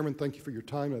 Mr. Chairman, thank you for your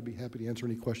time. I'd be happy to answer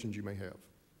any questions you may have.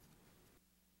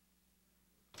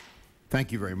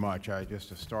 Thank you very much. Just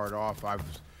to start off,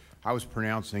 I was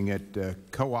pronouncing it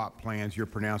co-op plans. You're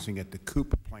pronouncing it the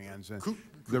COOP plans. And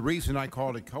the reason I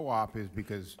called it co-op is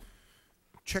because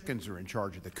chickens are in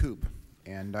charge of the coop,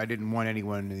 and I didn't want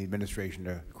anyone in the administration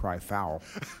to cry foul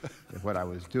at what I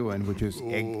was doing, which is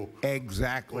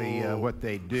exactly what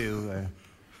they do.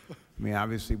 I mean,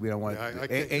 obviously, we don't want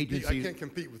agencies. I can't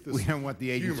compete with this. We don't want the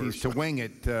agencies to wing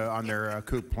it on their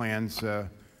coop plans.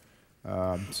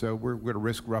 So we're going to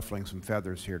risk ruffling some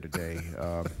feathers here today.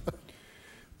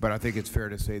 But I think it's fair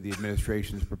to say the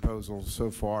administration's proposals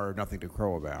so far are nothing to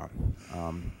crow about.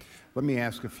 Let me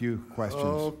ask a few questions.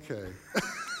 Okay.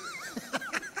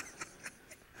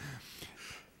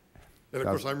 And of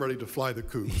course, I'm ready to fly the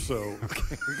coop, so.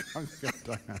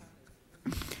 Okay.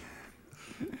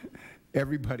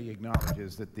 Everybody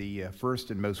acknowledges that the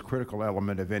first and most critical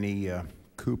element of any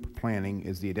COOP planning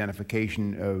is the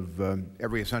identification of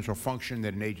every essential function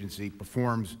that an agency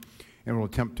performs and will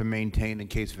attempt to maintain in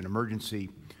case of an emergency.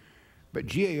 But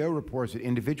GAO reports that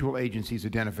individual agencies'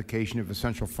 identification of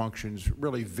essential functions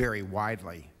really vary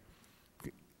widely.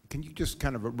 Can you just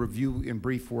kind of review in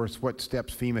brief for us what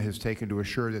steps FEMA has taken to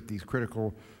assure that these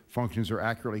critical functions are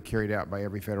accurately carried out by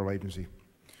every federal agency?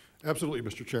 Absolutely,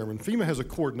 Mr. Chairman. FEMA has a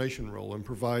coordination role and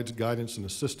provides guidance and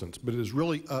assistance, but it is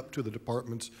really up to the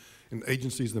departments and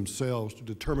agencies themselves to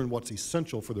determine what's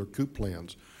essential for their COOP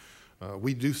plans.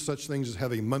 We do such things as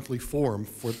have a monthly forum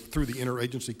through the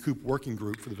Interagency COOP Working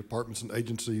Group for the departments and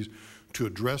agencies to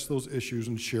address those issues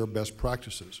and share best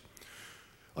practices.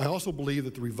 I also believe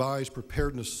that the revised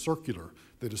preparedness circular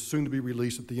that is soon to be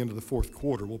released at the end of the fourth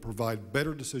quarter will provide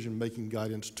better decision-making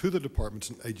guidance to the departments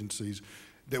and agencies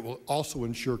that will also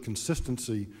ensure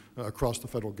consistency across the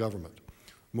federal government.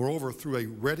 Moreover, through a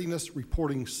readiness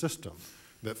reporting system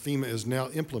that FEMA is now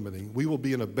implementing, we will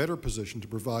be in a better position to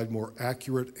provide more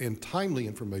accurate and timely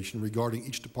information regarding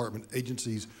each department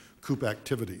agency's COOP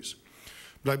activities.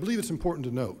 But I believe it's important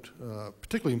to note,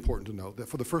 particularly important to note, that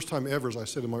for the first time ever, as I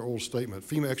said in my oral statement,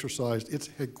 FEMA exercised its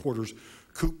headquarters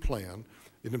COOP plan.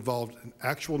 It involved an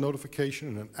actual notification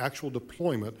and an actual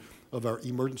deployment of our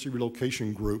emergency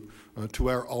relocation group to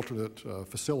our alternate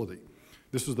facility.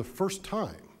 This is the first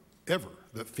time ever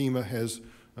that FEMA has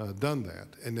done that,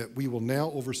 and that we will now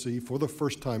oversee for the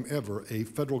first time ever a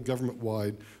federal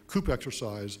government-wide COOP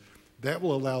exercise that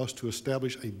will allow us to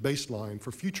establish a baseline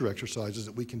for future exercises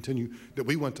that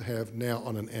we want to have now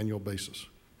on an annual basis.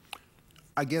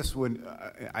 I guess when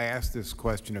I asked this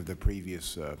question of the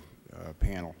previous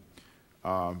panel,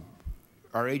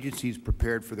 are agencies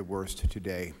prepared for the worst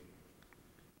today?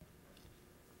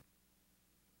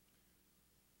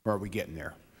 Or are we getting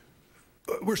there?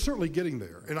 We're certainly getting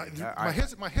there.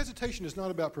 And my hesitation is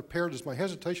not about preparedness. My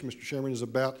hesitation, Mr. Chairman, is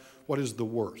about what is the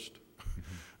worst.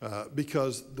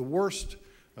 Because the worst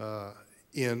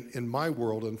in my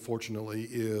world, unfortunately,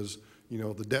 is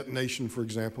the detonation, for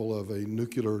example, of a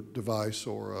nuclear device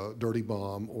or a dirty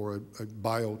bomb or a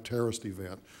bioterrorist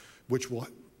event, which will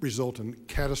result in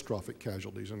catastrophic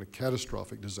casualties and a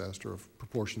catastrophic disaster of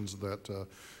proportions that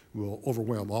will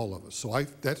overwhelm all of us. So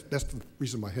that's the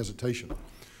reason my hesitation.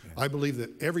 Yeah. I believe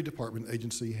that every department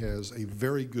agency has a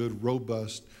very good,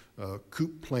 robust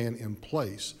COOP plan in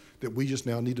place that we just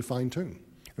now need to fine-tune.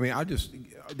 I mean,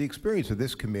 the experience of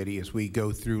this committee as we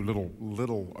go through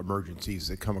little emergencies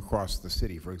that come across the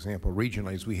city. For example,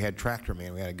 regionally, as we had Tractor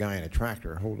Man, we had a guy in a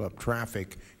tractor hold up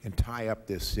traffic and tie up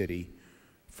this city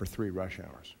for 3 rush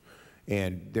hours.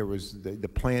 And there was the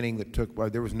planning that took, well,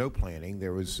 there was no planning.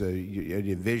 There was a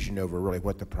division over really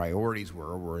what the priorities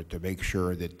were to make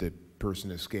sure that the person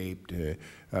escaped,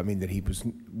 I mean, that he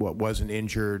wasn't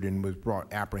injured and was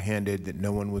apprehended, that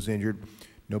no one was injured.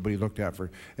 Nobody looked out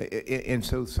for, and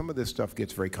so some of this stuff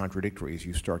gets very contradictory as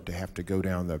you start to have to go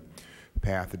down the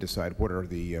path to decide what are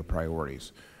the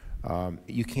priorities.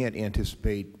 You can't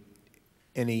anticipate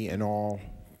any and all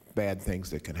bad things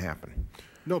that can happen.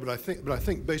 No, but I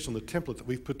think based on the template that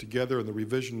we've put together and the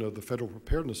revision of the federal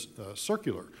preparedness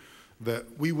circular,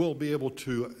 that we will be able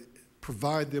to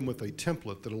provide them with a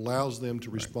template that allows them to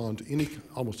respond to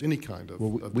almost any kind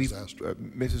of disaster.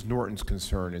 Mrs. Norton's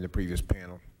concern in the previous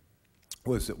panel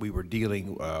was that we were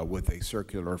dealing with a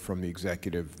circular from the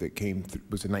executive that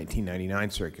was a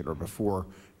 1999 circular before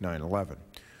 9/11.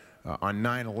 On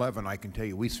 9/11, I can tell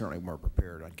you we certainly weren't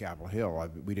prepared on Capitol Hill.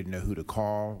 We didn't know who to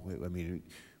call. I mean,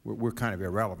 we're kind of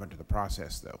irrelevant to the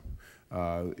process, though.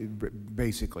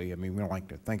 Basically, I mean, we don't like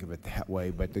to think of it that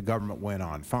way, but the government went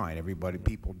on fine. Everybody,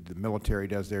 the military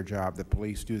does their job, the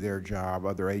police do their job,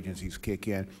 other agencies kick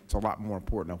in. It's a lot more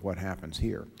important of what happens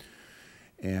here.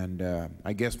 And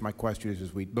I guess my question is,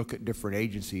 as we look at different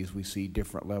agencies, we see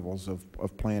different levels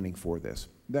of planning for this.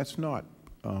 That's not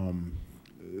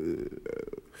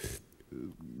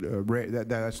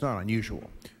that's not unusual.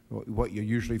 What you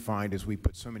usually find is we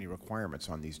put so many requirements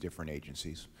on these different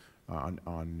agencies,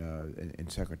 in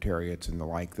secretariats and the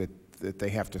like, that they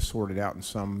have to sort it out, and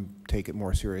some take it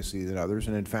more seriously than others.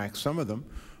 And in fact, some of them,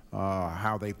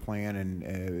 how they plan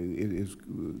is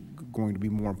going to be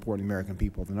more important to the American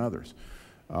people than others.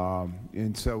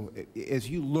 And so as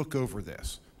you look over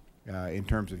this, in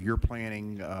terms of your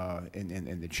planning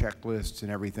and the checklists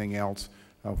and everything else,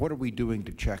 what are we doing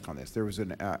to check on this? There was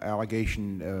an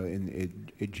allegation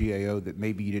at GAO that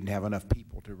maybe you didn't have enough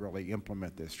people to really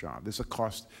implement this job. This is a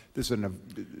cost. This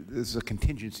is a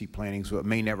contingency planning, so it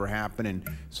may never happen. And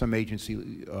some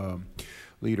agency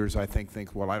leaders, I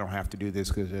think, well, I don't have to do this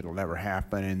because it'll never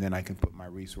happen, and then I can put my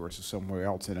resources somewhere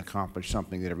else and accomplish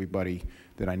something that everybody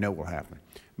that I know will happen.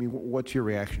 I mean, what's your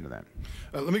reaction to that?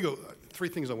 Let me go. Three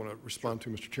things I want to respond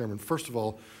to, Mr. Chairman. First of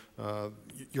all,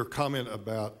 your comment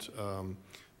about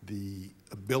the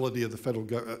ability of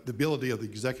the ability of the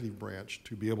executive branch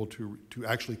to be able to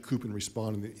actually coop and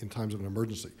respond in times of an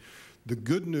emergency. The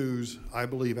good news, I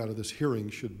believe, out of this hearing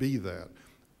should be that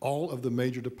all of the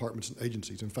major departments and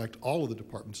agencies, in fact, all of the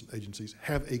departments and agencies,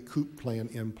 have a coop plan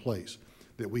in place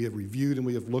that we have reviewed and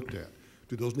we have looked at.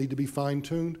 Do those need to be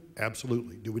fine-tuned?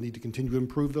 Absolutely. Do we need to continue to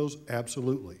improve those?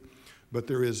 Absolutely. But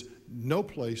there is no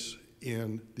place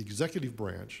in the executive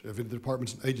branch of the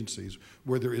departments and agencies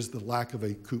where there is the lack of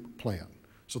a coop plan.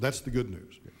 So that's the good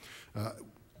news.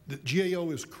 The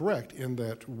GAO is correct in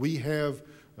that we have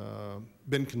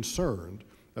been concerned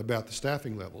about the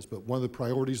staffing levels, but one of the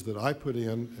priorities that I put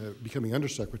in becoming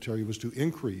Undersecretary was to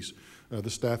increase the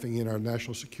staffing in our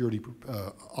National Security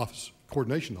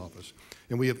Coordination Office,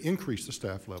 and we have increased the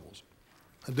staff levels.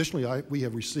 Additionally, we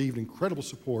have received incredible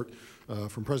support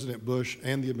from President Bush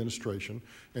and the administration,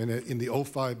 and in the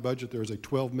 05 budget there is a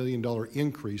 $12 million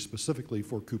increase specifically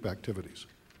for COOP activities.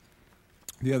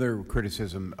 The other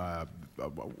criticism,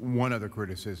 one other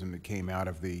criticism that came out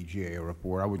of the GAO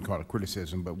report, I wouldn't call it a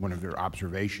criticism, but one of their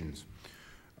observations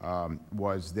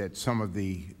was that some of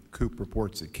the COOP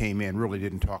reports that came in really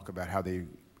didn't talk about how they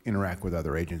interact with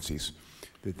other agencies,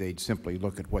 that they'd simply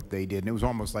look at what they did, and it was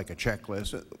almost like a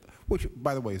checklist, which,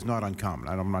 by the way, is not uncommon.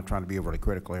 I'm not trying to be overly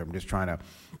critical here. I'm just trying to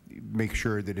make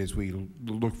sure that as we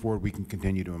look forward, we can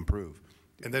continue to improve.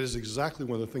 And that is exactly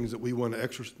one of the things that we want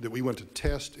to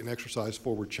test and exercise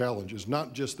forward challenge, is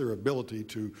not just their ability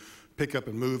to pick up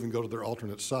and move and go to their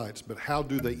alternate sites, but how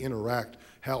do they interact?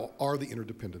 How are the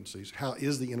interdependencies? How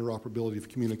is the interoperability of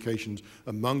communications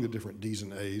among the different Ds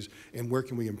and As, and where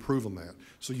can we improve on that?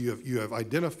 So you have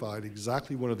identified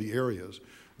exactly one of the areas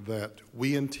that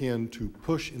we intend to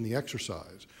push in the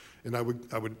exercise. And I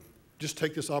would just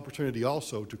take this opportunity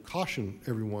also to caution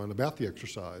everyone about the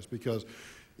exercise, because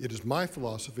it is my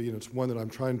philosophy, and it's one that I'm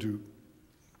trying to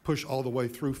push all the way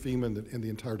through FEMA and the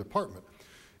entire department,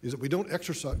 is that we don't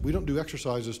do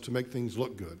exercises to make things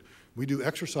look good. We do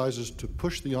exercises to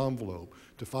push the envelope,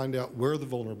 to find out where the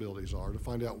vulnerabilities are, to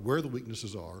find out where the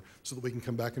weaknesses are, so that we can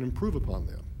come back and improve upon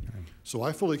them. Okay. So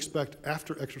I fully expect,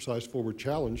 after Exercise Forward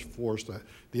Challenge, for us the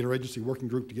interagency working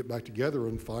group to get back together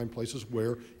and find places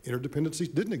where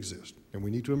interdependencies didn't exist, and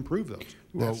we need to improve those.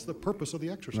 Well, that's the purpose of the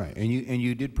exercise. Right, and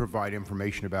you did provide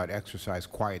information about Exercise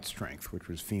Quiet Strength, which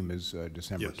was FEMA's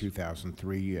December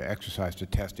 2003 exercise to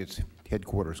test its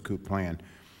headquarters COOP plan.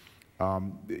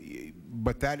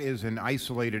 But that is an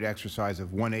isolated exercise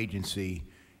of one agency,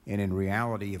 and in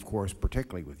reality, of course,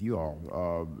 particularly with you all,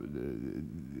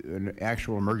 an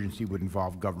actual emergency would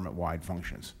involve government-wide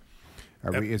functions.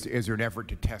 Is there an effort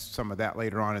to test some of that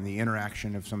later on in the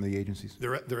interaction of some of the agencies?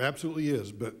 There absolutely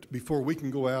is, but before we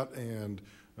can go out and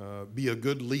be a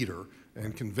good leader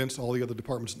and convince all the other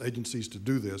departments and agencies to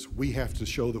do this, we have to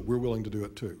show that we're willing to do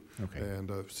it too. Okay.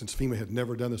 And since FEMA had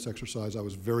never done this exercise, I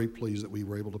was very pleased that we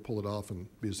were able to pull it off and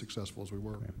be as successful as we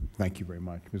were. Okay. Thank you very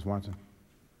much. Ms. Watson.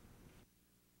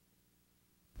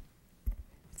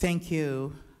 Thank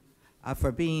you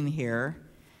for being here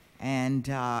and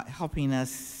helping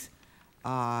us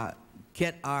wrap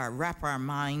our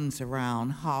minds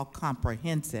around how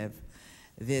comprehensive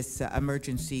this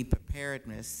emergency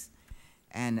preparedness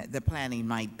and the planning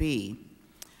might be.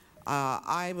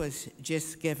 I was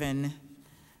just given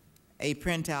a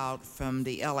printout from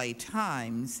the LA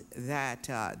Times that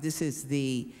this is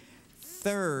the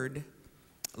third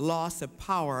loss of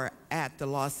power at the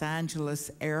Los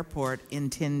Angeles airport in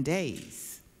 10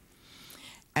 days.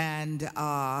 And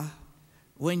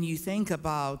when you think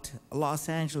about Los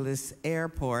Angeles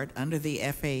airport under the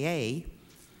FAA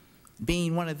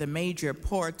being one of the major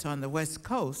ports on the West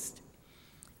Coast,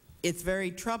 it's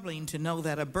very troubling to know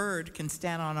that a bird can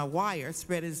stand on a wire,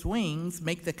 spread his wings,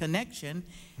 make the connection,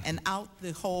 and out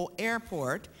the whole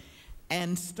airport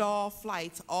and stall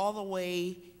flights all the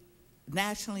way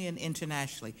nationally and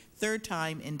internationally, third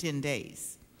time in 10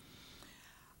 days.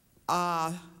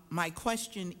 My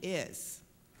question is,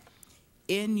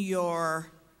 in your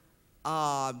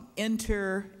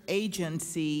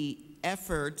interagency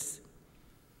efforts,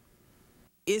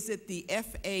 is it the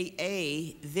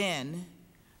FAA then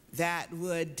that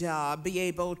would be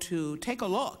able to take a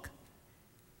look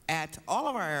at all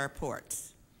of our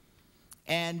airports?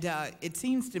 And it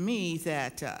seems to me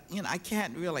that, I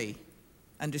can't really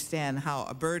understand how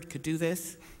a bird could do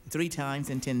this 3 times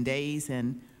in 10 days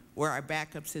and where our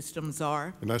backup systems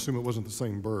are. And I assume it wasn't the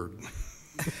same bird.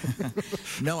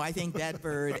 No, I think that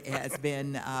bird has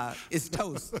been, is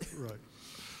toast. Right.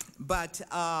 But,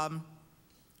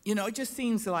 it just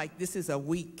seems like this is a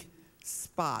weak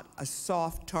spot, a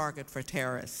soft target for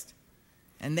terrorists.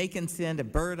 And they can send a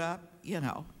bird up,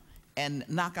 and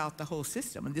knock out the whole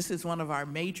system. And this is one of our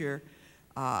major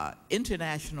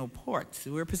international ports.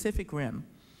 We're Pacific Rim.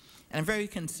 And I'm very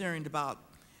concerned about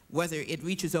whether it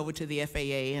reaches over to the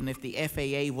FAA and if the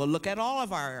FAA will look at all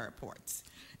of our airports.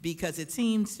 Because it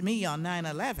seems to me on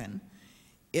 9/11,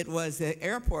 the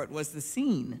airport was the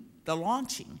scene, the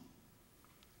launching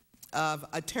of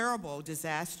a terrible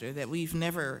disaster that we've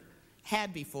never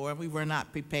had before and we were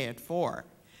not prepared for.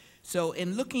 So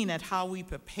in looking at how we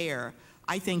prepare,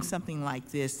 I think something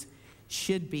like this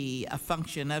should be a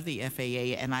function of the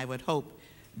FAA, and I would hope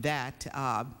that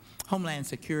Homeland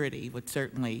Security would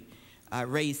certainly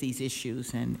raise these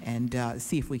issues and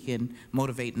see if we can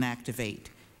motivate and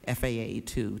activate FAA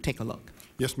to take a look.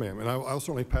 Yes, ma'am, and I'll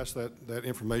certainly pass that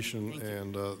information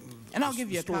and I'll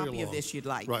give you a copy of this you'd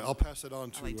like. Right, I'll pass it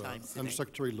on to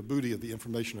Undersecretary Labudi of the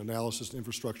Information Analysis and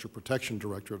Infrastructure Protection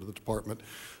Directorate of the Department,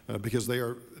 because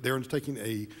they're undertaking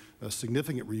a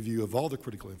significant review of all the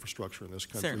critical infrastructure in this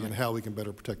country. Certainly. And how we can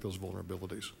better protect those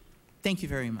vulnerabilities. Thank you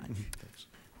very much. Thanks.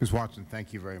 Ms. Watson,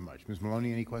 thank you very much. Ms.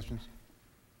 Maloney, any questions?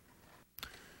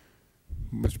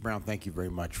 Mr. Brown, thank you very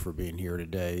much for being here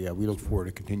today. We look forward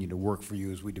to continuing to work for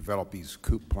you as we develop these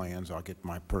COOP plans. I'll get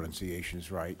my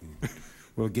pronunciations right, and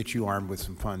we'll get you armed with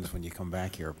some funds when you come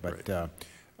back here. But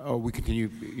we continue,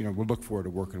 we'll look forward to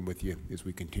working with you as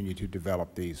we continue to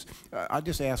develop these. I'll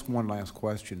just ask one last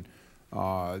question.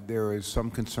 There is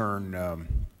some concern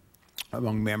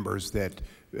among members that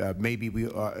maybe we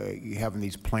having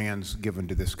these plans given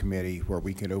to this committee where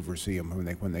we can oversee them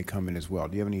when they come in as well.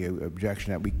 Do you have any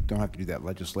objection that we don't have to do that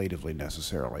legislatively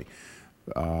necessarily?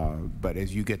 But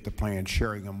as you get the plans,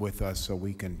 sharing them with us so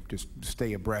we can just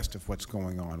stay abreast of what's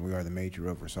going on. We are the major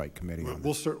oversight committee.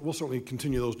 We'll certainly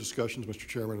continue those discussions, Mr.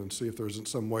 Chairman, and see if there isn't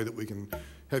some way that we can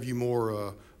have you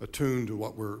more attuned to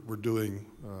what we're doing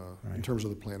right. In terms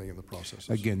of the planning and the processes.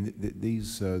 Again,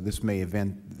 this may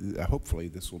hopefully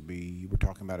this will be, we're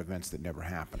talking about events that never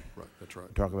happen. Right, that's right.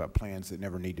 We're talking about plans that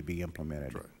never need to be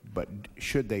implemented. Right. But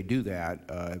should they do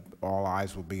that, all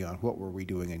eyes will be on what were we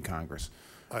doing in Congress.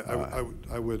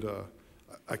 I would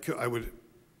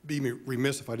be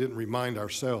remiss if I didn't remind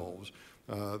ourselves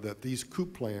that these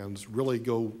COOP plans really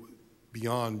go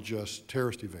beyond just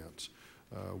terrorist events.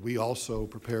 We also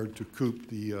prepared to COOP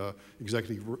the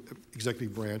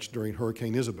executive branch during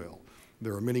Hurricane Isabel.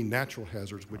 There are many natural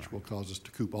hazards which will cause us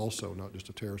to COOP also, not just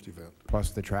a terrorist event.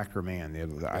 Plus the tractor man,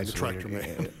 the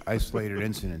isolated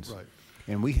incidents. Right.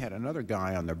 And we had another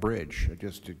guy on the bridge,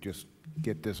 just to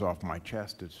get this off my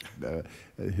chest,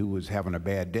 who was having a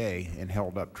bad day and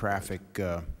held up traffic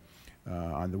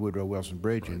on the Woodrow Wilson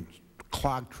Bridge right. and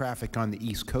clogged traffic on the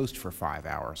East Coast for 5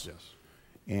 hours. Yes.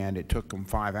 And it took them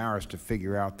 5 hours to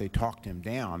figure out they talked him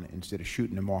down instead of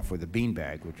shooting him off with a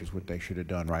beanbag, which is what they should have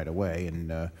done right away.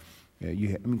 And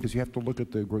because you have to look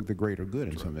at the greater good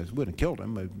in some of this. It wouldn't have killed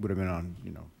him. It would have been on,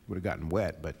 would have gotten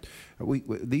wet. But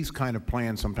these kind of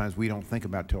plans sometimes we don't think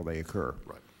about till they occur.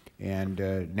 Right.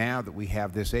 And now that we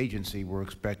have this agency, we're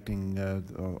expecting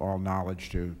all knowledge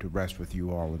to rest with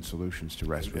you all and solutions to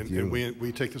rest with you. And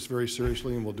we take this very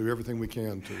seriously, and we'll do everything we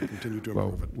can to continue to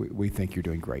improve it. We think you're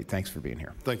doing great. Thanks for being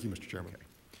here. Thank you, Mr. Chairman.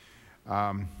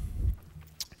 Okay.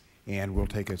 And we'll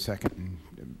take a second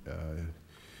and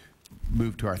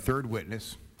move to our third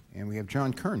witness, and we have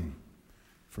John Kern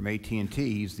from AT&T.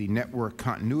 He's the Network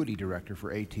Continuity Director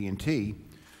for AT&T.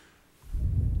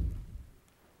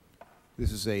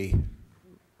 This is a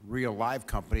real live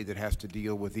company that has to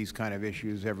deal with these kind of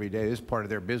issues every day. This is part of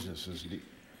their business,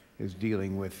 is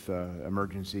dealing with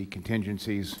emergency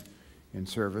contingencies in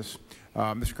service.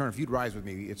 Mr. Kern, if you'd rise with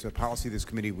me, it's a policy of this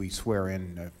committee we swear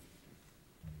in.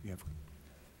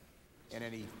 And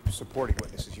any supporting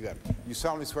witnesses you have. You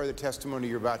solemnly swear the testimony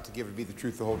you're about to give to be the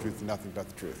truth, the whole truth, and nothing but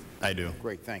the truth? I do.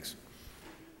 Great, thanks.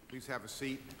 Please have a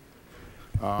seat.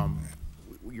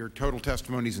 Your total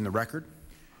testimony is in the record.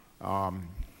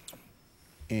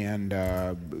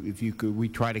 If you could, we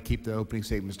try to keep the opening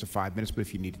statements to 5 minutes, but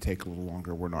if you need to take a little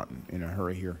longer, we're not in a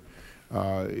hurry here.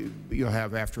 You'll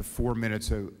have, after 4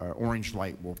 minutes, an orange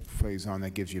light will phase on.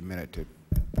 That gives you a minute to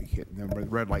hit. And the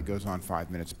red light goes on 5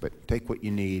 minutes, but take what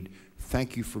you need.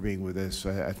 Thank you for being with us.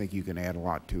 I think you can add a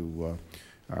lot to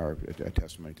our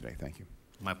testimony today. Thank you.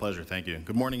 My pleasure. Thank you.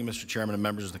 Good morning, Mr. Chairman and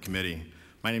members of the committee.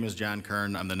 My name is John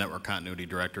Kern. I'm the Network Continuity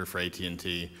Director for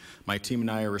AT&T. My team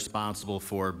and I are responsible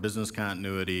for business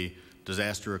continuity,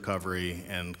 disaster recovery,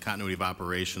 and continuity of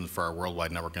operations for our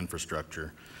worldwide network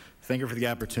infrastructure. Thank you for the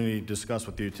opportunity to discuss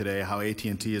with you today how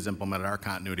AT&T has implemented our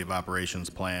continuity of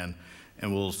operations plan,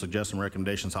 and we'll suggest some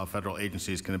recommendations how federal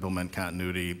agencies can implement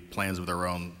continuity plans of their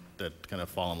own that kind of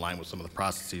fall in line with some of the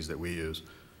processes that we use.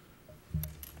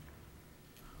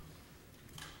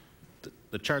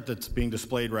 The chart that's being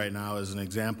displayed right now is an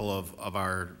example of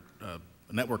our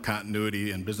network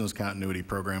continuity and business continuity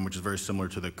program, which is very similar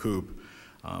to the COOP.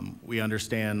 We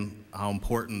understand how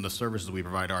important the services we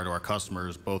provide are to our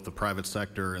customers, both the private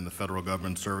sector and the federal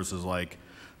government services like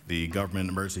the government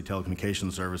emergency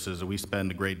telecommunications services. And we spend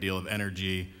a great deal of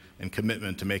energy and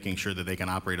commitment to making sure that they can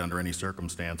operate under any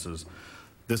circumstances.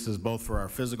 This is both for our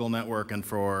physical network and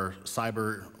for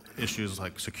cyber issues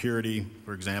like security.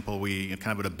 For example, we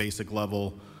kind of at a basic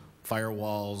level,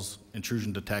 firewalls,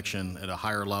 intrusion detection at a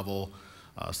higher level,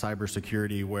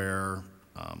 cybersecurity where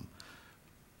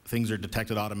things are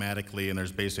detected automatically and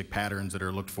there's basic patterns that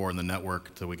are looked for in the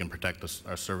network so we can protect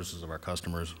our services of our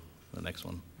customers. The next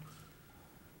one.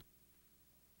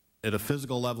 At a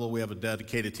physical level, we have a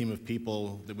dedicated team of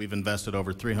people that we've invested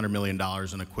over $300 million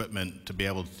in equipment to be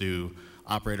able to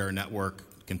operate our network,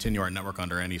 continue our network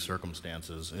under any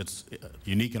circumstances. It's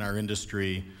unique in our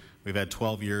industry. We've had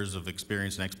 12 years of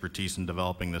experience and expertise in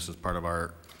developing this as part of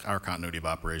our continuity of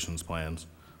operations plans.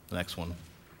 The next one.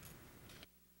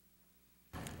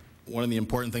 One of the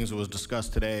important things that was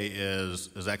discussed today is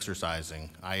exercising.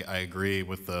 I agree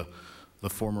with the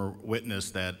former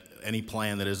witness that any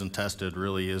plan that isn't tested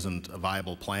really isn't a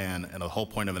viable plan, and the whole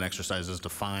point of an exercise is to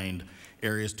find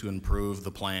areas to improve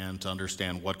the plan, to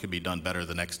understand what could be done better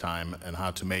the next time, and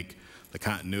how to make the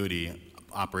continuity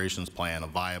operations plan a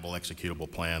viable,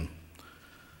 executable plan.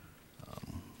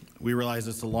 We realize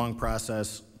it's a long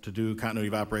process to do continuity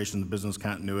of operations, business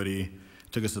continuity.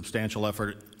 It took a substantial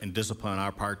effort and discipline on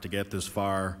our part to get this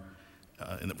far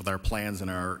with our plans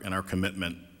and our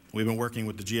commitment. We've been working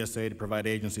with the GSA to provide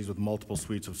agencies with multiple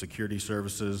suites of security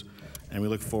services, and we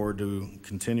look forward to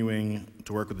continuing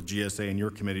to work with the GSA and your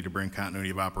committee to bring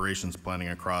continuity of operations planning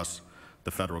across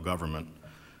the federal government.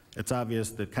 It's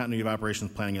obvious that continuity of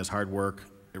operations planning is hard work.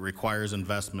 It requires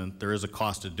investment. There is a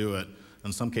cost to do it.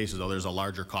 In some cases, though, there's a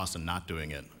larger cost in not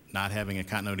doing it. Not having a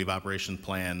continuity of operations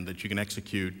plan that you can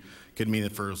execute could mean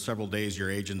that for several days your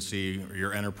agency or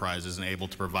your enterprise isn't able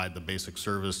to provide the basic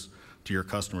service to your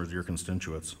customers, your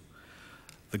constituents.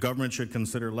 The government should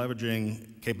consider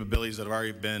leveraging capabilities that have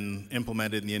already been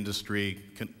implemented in the industry,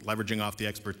 leveraging off the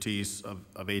expertise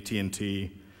of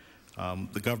AT&T.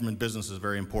 The government business is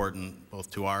very important, both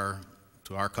to our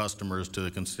customers, to the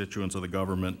constituents of the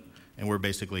government, and we're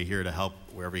basically here to help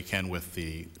wherever we can with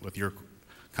your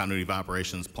continuity of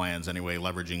operations plans anyway,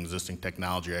 leveraging existing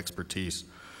technology expertise.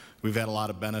 We've had a lot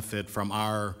of benefit from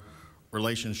our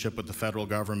relationship with the federal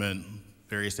government,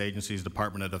 various agencies,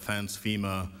 Department of Defense,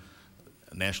 FEMA,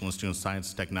 National Institute of Science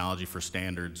and Technology for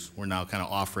Standards. We're now kind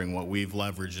of offering what we've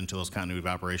leveraged into those continuity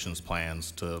of operations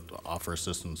plans to offer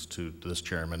assistance to this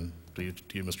chairman, to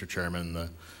you, Mr. Chairman, and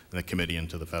the committee, and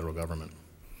to the federal government.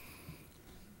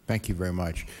 Thank you very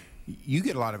much. You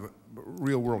get a lot of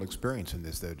real-world experience in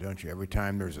this, though, don't you? Every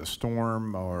time there's a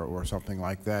storm or something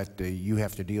like that, you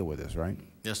have to deal with this, right?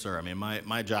 Yes, sir. I mean,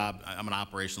 my job, I'm an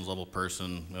operations level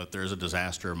person. If there's a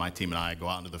disaster, my team and I go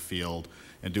out into the field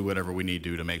and do whatever we need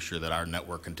to make sure that our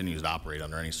network continues to operate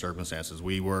under any circumstances.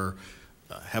 We were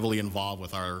heavily involved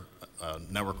with our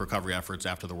network recovery efforts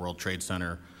after the World Trade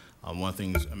Center. One of the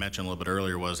things I mentioned a little bit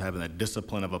earlier was having that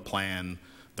discipline of a plan,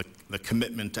 the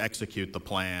commitment to execute the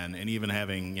plan, and even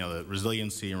having the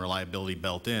resiliency and reliability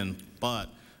built in, but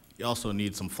you also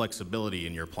need some flexibility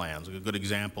in your plans. A good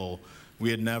example, we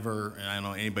had never, and I don't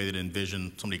know anybody that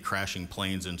envisioned somebody crashing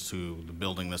planes into the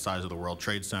building the size of the World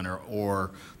Trade Center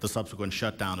or the subsequent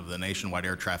shutdown of the nationwide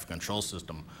air traffic control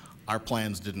system. Our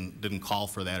plans didn't call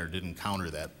for that or didn't counter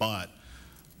that, but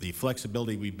the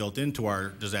flexibility we built into our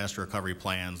disaster recovery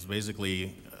plans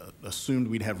basically assumed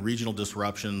we'd have regional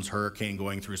disruptions. Hurricane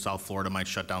going through South Florida might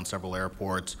shut down several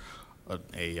airports.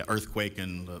 A earthquake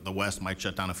in the west might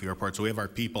shut down a few airports. So we have our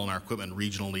people and our equipment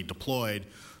regionally deployed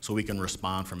so we can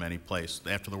respond from any place.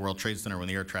 After the World Trade Center, when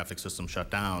the air traffic system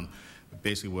shut down, it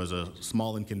basically was a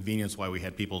small inconvenience why we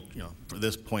had people, for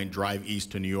this point, drive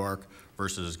east to New York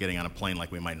versus getting on a plane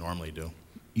like we might normally do.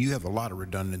 You have a lot of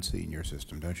redundancy in your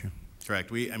system, don't you?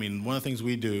 Correct. I mean, one of the things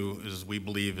we do is we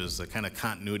believe is the kind of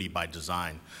continuity by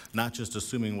design, not just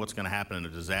assuming what's going to happen in a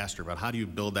disaster, but how do you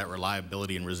build that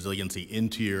reliability and resiliency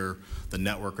into the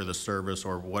network or the service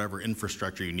or whatever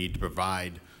infrastructure you need to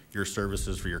provide your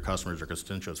services for your customers or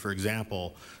constituents. For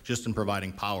example, just in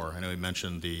providing power, I know we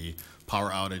mentioned the power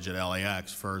outage at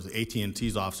LAX. For the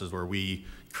AT&T's offices where we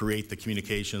create the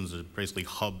communications and basically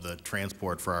hub the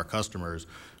transport for our customers,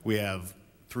 we have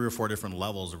 3 or 4 different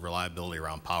levels of reliability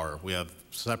around power. We have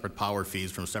separate power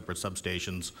feeds from separate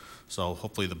substations, so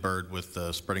hopefully the bird with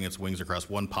spreading its wings across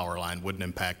one power line wouldn't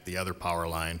impact the other power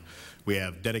line. We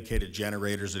have dedicated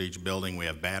generators at each building, we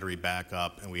have battery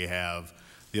backup, and we have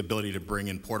the ability to bring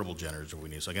in portable generators if we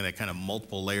need. So again, that kind of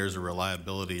multiple layers of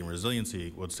reliability and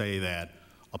resiliency would say that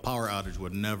a power outage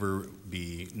would never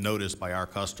be noticed by our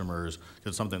customers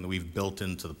because it's something that we've built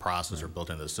into the process or built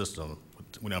into the system.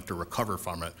 We don't have to recover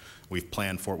from it. We've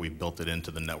planned for it. We've built it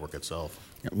into the network itself.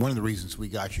 One of the reasons we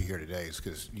got you here today is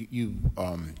because you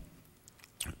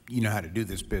know how to do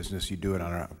this business. You do it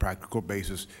on a practical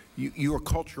basis. You are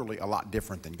culturally a lot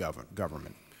different than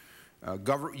government.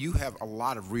 You have a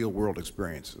lot of real-world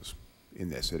experiences in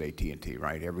this at AT&T,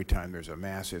 right? Every time there's a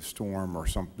massive storm or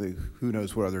something, who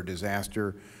knows what other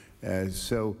disaster.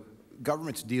 So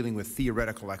government's dealing with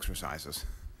theoretical exercises.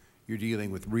 You're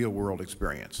dealing with real-world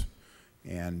experience.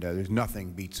 And there's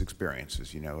nothing beats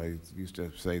experiences. You know, I used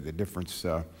to say the difference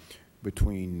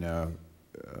between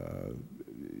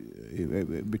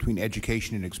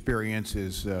education and experience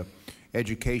is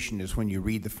education is when you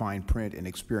read the fine print and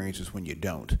experience is when you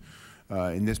don't.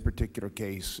 In this particular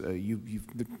case, you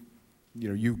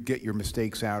get your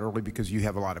mistakes out early because you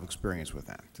have a lot of experience with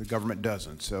that. The government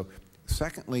doesn't. So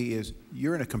secondly is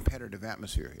you're in a competitive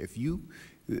atmosphere.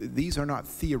 These are not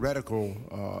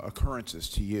theoretical occurrences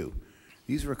to you.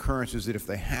 These are occurrences that if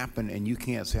they happen and you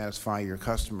can't satisfy your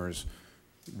customers,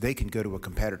 they can go to a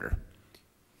competitor.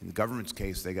 In the government's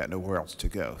case, they got nowhere else to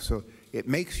go. So it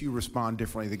makes you respond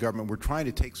differently to the government. We're trying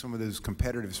to take some of those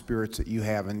competitive spirits that you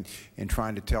have and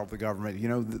trying to tell the government, you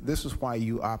know, this is why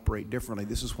you operate differently.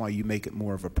 This is why you make it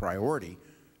more of a priority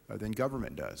than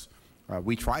government does.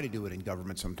 We try to do it in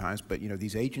government sometimes, but, you know,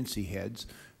 these agency heads,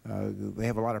 they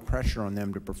have a lot of pressure on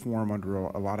them to perform under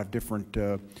a lot of different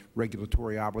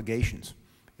regulatory obligations.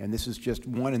 And this is just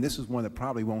one, and this is one that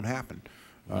probably won't happen,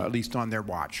 at least on their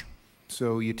watch.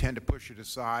 So you tend to push it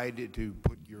aside to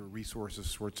put your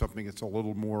resources towards something that's a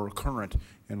little more current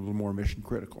and a little more mission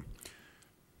critical.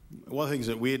 One of the things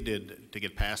that we did to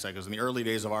get past that, because in the early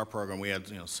days of our program, we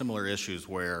had similar issues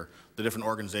where the different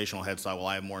organizational heads thought, well,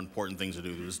 I have more important things to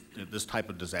do. This type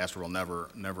of disaster will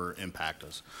never impact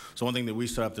us. So one thing that we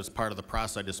set up that's part of the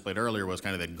process I displayed earlier was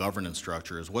kind of that governance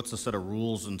structure, is what's the set of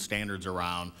rules and standards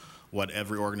around what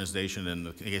every organization, in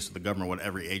the case of the government, what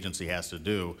every agency has to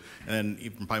do. And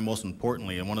then probably most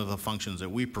importantly, and one of the functions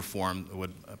that we perform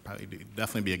would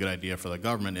definitely be a good idea for the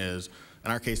government is,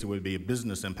 in our case, it would be a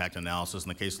business impact analysis. In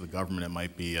the case of the government, it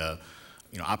might be a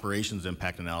operations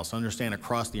impact analysis. Understand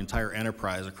across the entire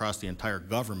enterprise, across the entire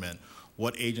government,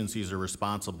 what agencies are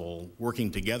responsible working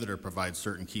together to provide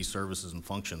certain key services and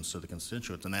functions to the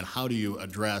constituents. And then how do you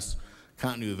address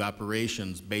continuity of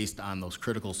operations based on those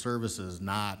critical services,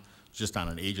 not just on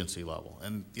an agency level.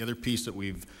 And the other piece that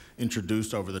we've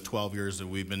introduced over the 12 years that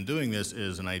we've been doing this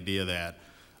is an idea that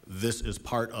this is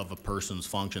part of a person's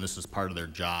function, this is part of their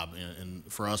job. And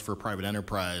for us, for a private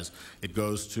enterprise, it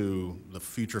goes to the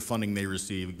future funding they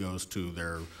receive, it goes to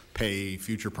their pay,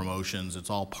 future promotions, it's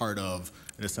all part of,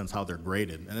 in a sense, how they're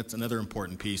graded. And it's another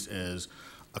important piece is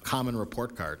a common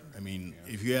report card. I mean,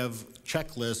 if you have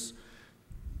checklists,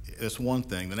 it's one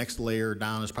thing. The next layer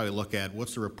down is probably look at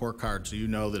what's the report card so you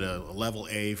know that a level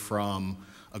A from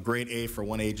a grade A for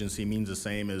one agency means the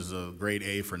same as a grade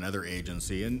A for another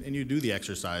agency, and you do the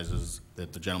exercises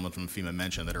that the gentleman from FEMA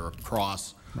mentioned that are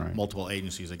across multiple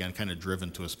agencies, again, kind of driven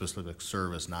to a specific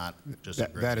service, not just a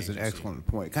grade That is agency. an excellent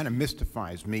point. It kind of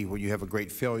mystifies me when you have a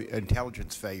great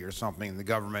intelligence failure or something in the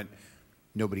government,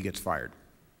 nobody gets fired.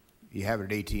 You have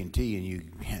it at AT&T, and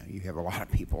you have a lot of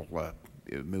people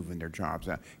moving their jobs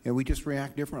out. And we just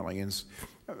react differently. And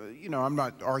you know, I'm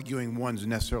not arguing one's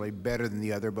necessarily better than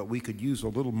the other, but we could use a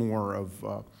little more of,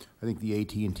 I think, the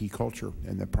AT&T culture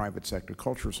and the private sector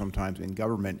culture sometimes in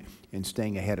government in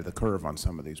staying ahead of the curve on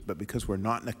some of these. But because we're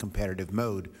not in a competitive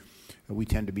mode, we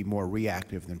tend to be more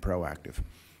reactive than proactive.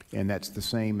 And that's the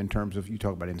same in terms of, you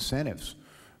talk about incentives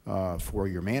for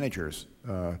your managers.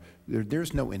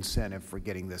 There's no incentive for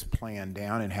getting this plan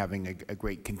down and having a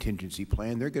great contingency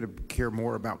plan. They're going to care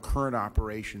more about current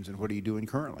operations and what are you doing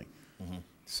currently. Mm-hmm.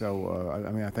 So,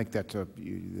 I mean, I think that's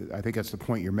the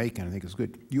point you're making. I think it's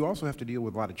good. You also have to deal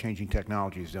with a lot of changing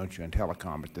technologies, don't you, in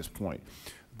telecom at this point.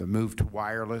 The move to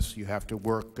wireless, you have to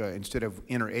work, instead of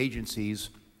interagencies,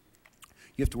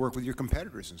 you have to work with your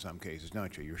competitors in some cases,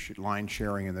 don't you? Your line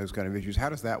sharing and those kind of issues. How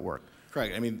does that work?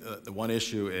 Correct. I mean, the one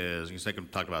issue is, you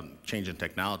talked about changing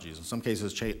technologies. In some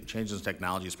cases, changes in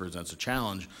technologies presents a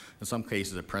challenge. In some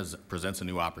cases, it presents a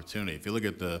new opportunity. If you look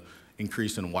at the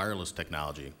increase in wireless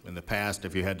technology, in the past,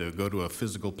 if you had to go to a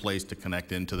physical place to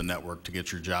connect into the network to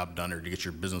get your job done or to get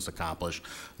your business accomplished,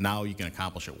 now you can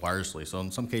accomplish it wirelessly. So in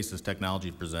some cases,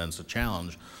 technology presents a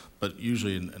challenge, but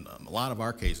usually in a lot of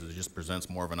our cases, it just presents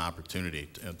more of an opportunity.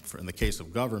 In the case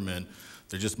of government,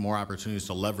 there's just more opportunities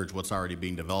to leverage what's already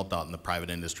being developed out in the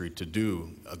private industry to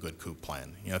do a good COOP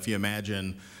plan. You know, if you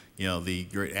imagine, you know, the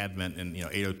great advent in, you know,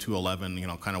 802.11, you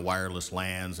know, kind of wireless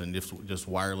LANs and just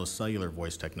wireless cellular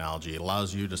voice technology, it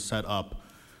allows you to set up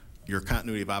your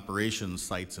continuity of operations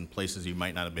sites in places you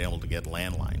might not have been able to get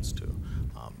landlines to.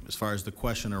 As far as the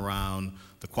question around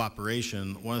the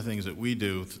cooperation, one of the things that we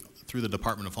do through the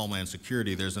Department of Homeland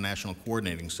Security, there's a National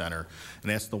Coordinating Center,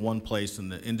 and that's the one place in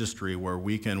the industry where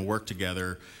we can work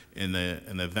together in the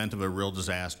event of a real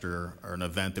disaster or an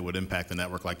event that would impact the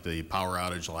network, like the power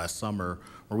outage last summer,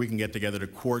 where we can get together to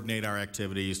coordinate our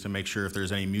activities to make sure if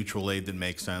there's any mutual aid that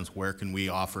makes sense, where can we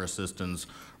offer assistance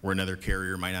where another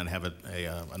carrier might not have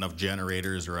enough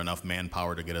generators or enough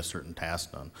manpower to get a certain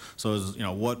task done. So, you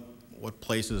know, what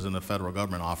places in the federal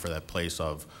government offer that place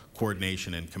of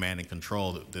coordination and command and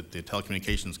control that the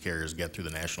telecommunications carriers get through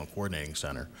the National Coordinating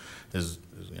Center is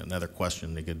another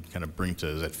question they could kind of bring to,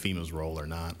 is that FEMA's role or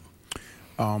not?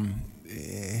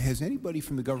 Has anybody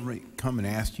from the government come and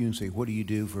asked you and say, what do you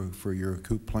do for your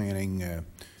COOP planning?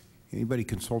 Anybody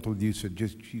consulted with you, said,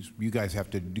 just you guys have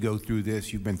to go through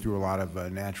this, you've been through a lot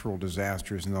of natural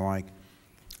disasters and the like?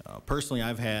 Personally,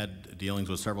 I've had dealings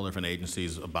with several different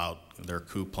agencies about their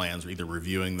COOP plans, either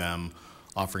reviewing them,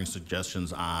 offering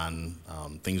suggestions on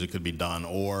things that could be done,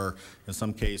 or in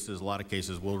some cases, a lot of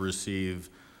cases, we'll receive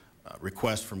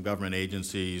requests from government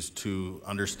agencies to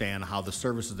understand how the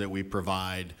services that we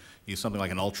provide, use something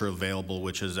like an ultra available,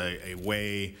 which is a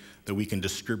way that we can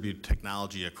distribute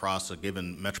technology across a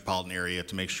given metropolitan area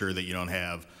to make sure that you don't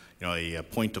have, you know, a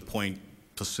point-to-point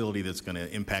facility that's going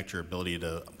to impact your ability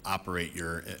to operate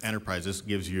your enterprise. This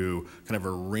gives you kind of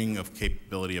a ring of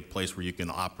capability, a place where you can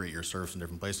operate your service in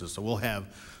different places. So we'll have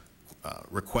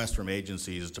requests from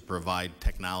agencies to provide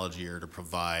technology or to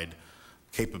provide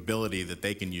capability that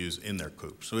they can use in their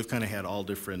COOP. So we've kind of had all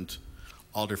different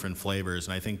flavors,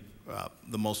 and I think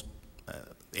the most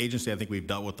agency I think we've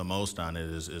dealt with the most on it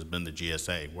has been the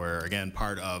GSA, where again,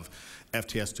 part of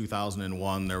FTS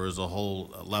 2001, there was a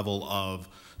whole level of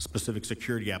specific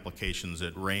security applications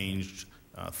that ranged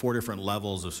 4 different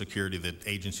levels of security that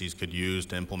agencies could use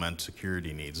to implement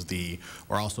security needs.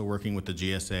 We're also working with the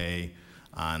GSA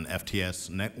on FTS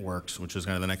networks, which is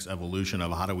kind of the next evolution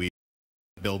of how do we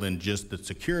build in just the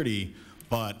security,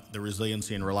 but the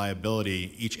resiliency and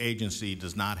reliability. Each agency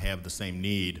does not have the same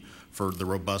need for the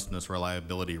robustness,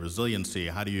 reliability, resiliency.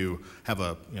 How do you have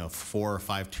a 4 or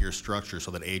 5 tier structure so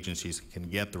that agencies can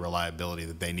get the reliability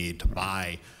that they need to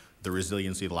buy the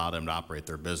resiliency to allow them to operate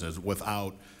their business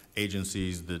without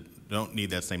agencies that don't need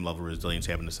that same level of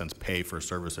resiliency having to, in a sense, pay for a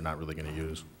service they're not really going to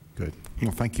use. Good.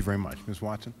 Well, thank you very much. Ms.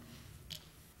 Watson?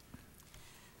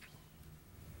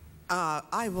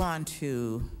 I want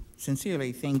to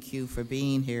sincerely thank you for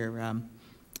being here,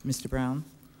 Mr. Brown.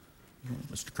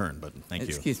 Mr. Kern, but thank you.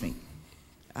 Excuse me,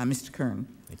 Mr. Kern.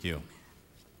 Thank you.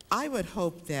 I would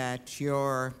hope that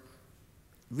your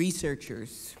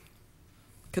researchers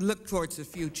could look towards the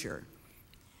future.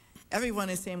 Everyone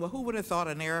is saying, well, who would have thought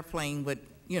an airplane would,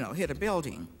 hit a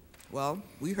building? Well,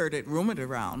 we heard it rumored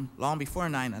around long before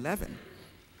 9/11.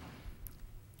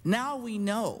 Now we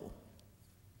know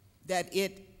that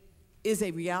it is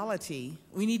a reality.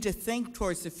 We need to think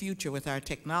towards the future with our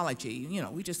technology. You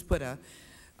know, we just put a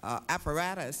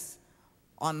apparatus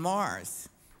on Mars,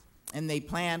 and they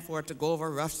plan for it to go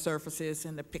over rough surfaces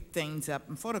and to pick things up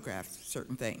and photograph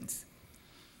certain things.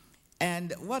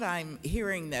 And what I'm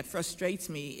hearing that frustrates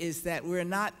me is that we're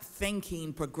not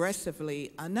thinking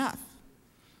progressively enough.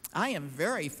 I am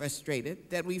very frustrated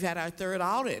that we've had our third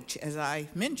outage, as I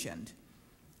mentioned,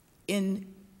 in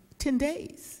 10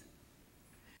 days.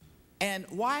 And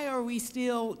why are we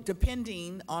still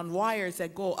depending on wires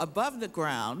that go above the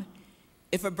ground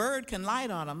if a bird can light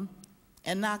on them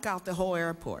and knock out the whole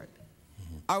airport?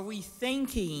 Are we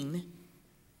thinking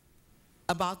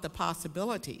about the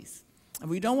possibilities? And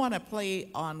we don't want to play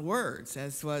on words,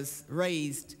 as was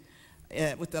raised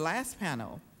with the last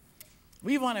panel.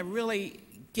 We want to really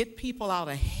get people out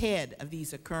ahead of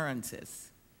these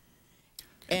occurrences.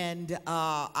 And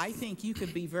I think you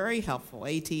could be very helpful,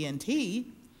 AT&T,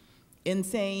 in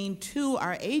saying to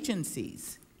our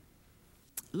agencies,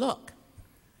 look,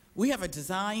 we have a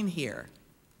design here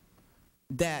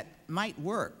that might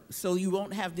work, so you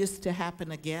won't have this to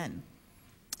happen again.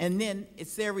 And then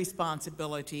it's their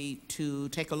responsibility to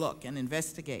take a look and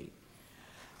investigate.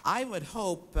 I would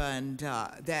hope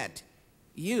that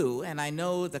you, and I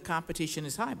know the competition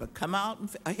is high, but come out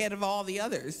ahead of all the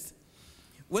others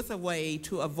with a way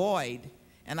to avoid,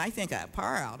 and I think a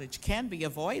power outage can be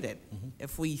avoided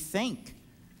if we think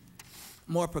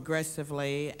more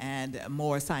progressively and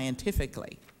more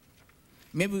scientifically.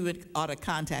 Maybe we ought to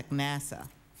contact NASA,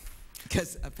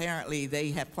 because apparently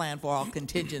they have planned for all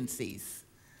contingencies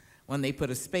when they put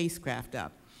a spacecraft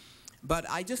up. But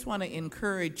I just want to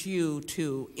encourage you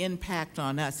to impact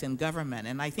on us in government,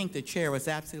 and I think the chair was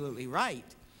absolutely right.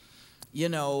 You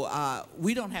know,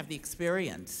 we don't have the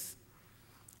experience,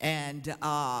 and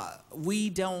we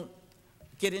don't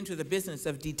get into the business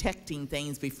of detecting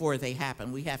things before they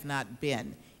happen. We have not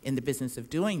been in the business of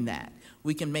doing that.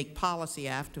 We can make policy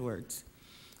afterwards.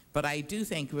 But I do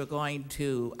think we're going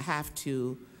to have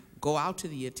to go out to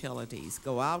the utilities,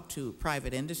 go out to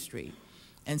private industry,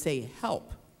 and say,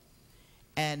 help,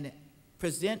 and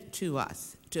present to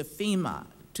us, to FEMA,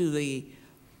 to the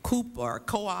COOP or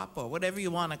co-op or whatever you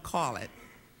want to call it.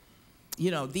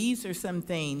 You know, these are some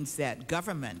things that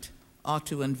government ought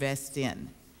to invest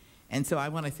in. And so I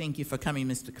want to thank you for coming,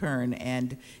 Mr. Kern,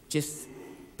 and just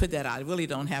put that out. I really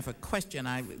don't have a question.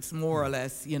 It's more or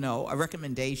less, you know, a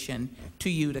recommendation to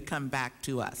you to come back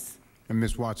to us. And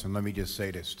Ms. Watson, let me just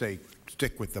say to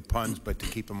stick with the puns, but to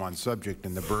keep them on subject,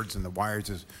 and the birds and the wires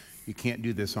is, you can't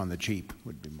do this on the cheap,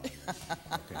 would be my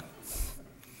okay.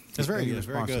 It's very good. It's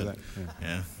very good. That?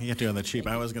 Yeah, you have to do it on the cheap.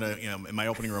 I was going to, you know, in my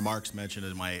opening remarks mentioned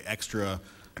in my extra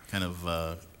kind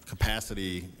of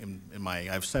capacity I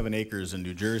have 7 acres in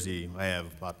New Jersey. I have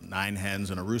about 9 hens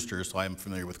and a rooster, so I'm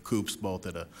familiar with coops both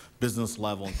at a business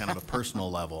level and kind of a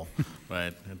personal level.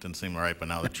 But it didn't seem right. But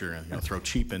now that you're going to throw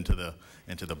cheap into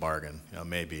the bargain, you know,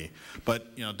 maybe. But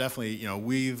you know, definitely, you know,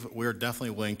 we're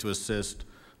definitely willing to assist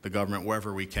the government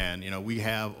wherever we can. You know, we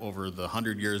have over the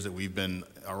 100 years that we've been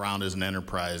around as an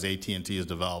enterprise, AT&T has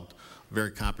developed a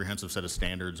very comprehensive set of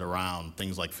standards around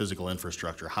things like physical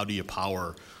infrastructure. How do you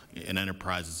power an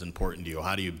enterprise that's important to you?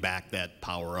 How do you back that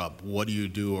power up? What do you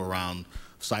do around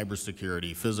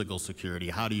cybersecurity, physical security?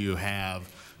 How do you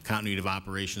have continuity of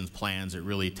operations plans that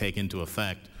really take into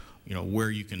effect, you know,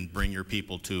 where you can bring your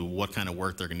people to, what kind of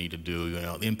work they're going to need to do, you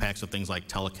know, the impacts of things like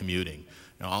telecommuting.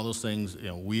 You know, all those things, you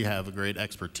know, we have a great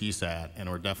expertise at, and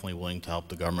we're definitely willing to help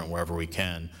the government wherever we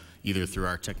can, either through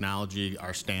our technology,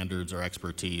 our standards, our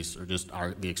expertise, or just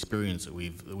the experience that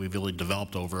we've really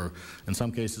developed over, in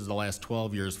some cases, the last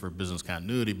 12 years for business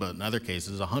continuity, but in other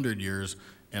cases, 100 years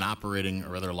in operating a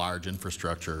rather large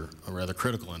infrastructure, a rather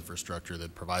critical infrastructure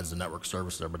that provides the network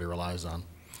service everybody relies on.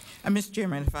 Mr.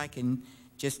 Chairman, if I can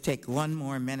just take one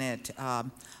more minute.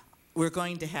 We're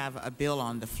going to have a bill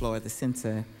on the floor, the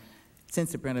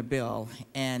Sensenbrenner bill,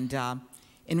 and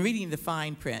in reading the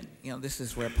fine print, you know, this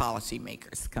is where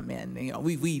policymakers come in. You know,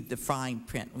 we read the fine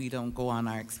print. We don't go on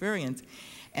our experience.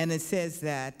 And it says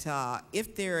that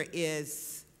if there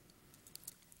is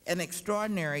an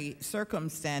extraordinary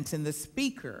circumstance and the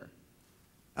Speaker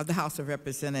of the House of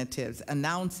Representatives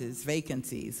announces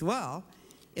vacancies, well,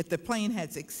 if the plane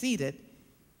had succeeded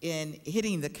in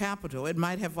hitting the Capitol, it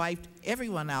might have wiped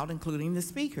everyone out, including the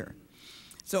Speaker.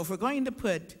 So if we're going to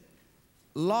put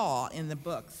law in the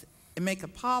books and make a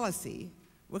policy,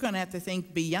 we're going to have to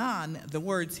think beyond the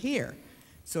words here.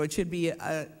 So it should be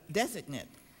a designate,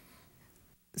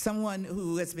 someone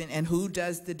who has been, and who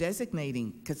does the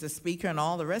designating, because the Speaker and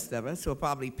all the rest of us will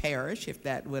probably perish if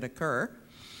that would occur.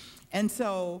 And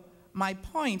so my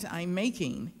point I'm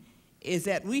making is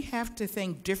that we have to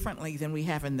think differently than we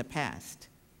have in the past.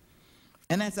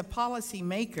 And as a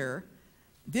policymaker,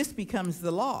 this becomes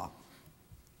the law,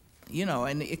 you know,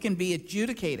 and it can be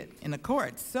adjudicated in the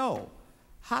courts. So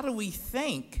how do we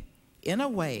think in a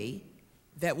way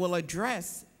that will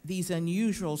address these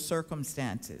unusual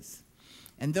circumstances?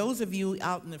 And those of you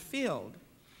out in the field,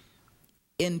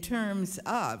 in terms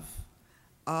of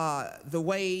the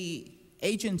way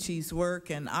agencies work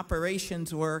and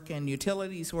operations work and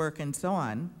utilities work and so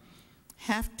on,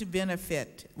 have to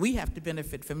benefit, we have to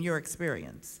benefit from your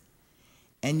experience.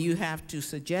 And you have to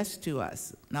suggest to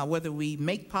us, now whether we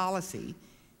make policy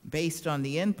based on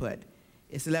the input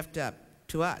is left up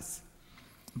to us.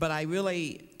 But I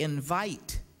really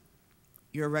invite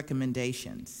your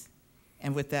recommendations.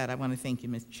 And with that, I want to thank you,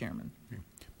 Mr. Chairman.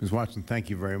 Ms. Watson, thank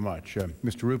you very much.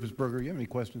 Mr. Ruppersberger, you have any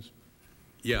questions?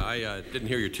 Yeah, I didn't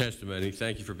hear your testimony.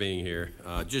 Thank you for being here.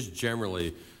 Just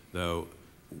generally, though,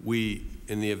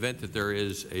 in the event that there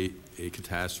is a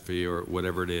catastrophe or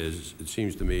whatever it is, it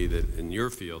seems to me that in your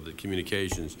field that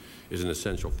communications is an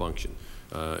essential function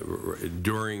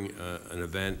during an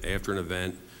event, after an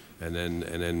event, and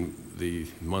then the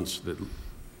months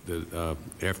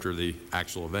after the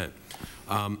actual event.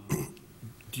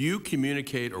 Do you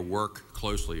communicate or work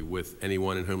closely with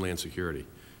anyone in Homeland Security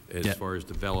as far as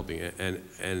developing it?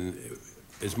 And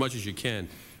as much as you can,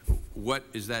 what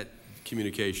is that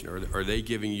communication? Are they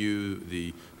giving you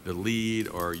the lead,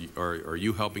 or are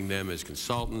you helping them as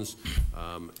consultants?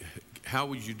 How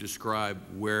would you describe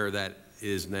where that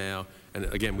is now? And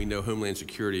again, we know Homeland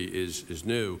Security is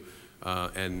new,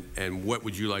 and what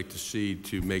would you like to see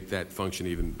to make that function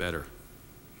even better?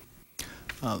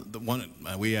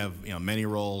 We have many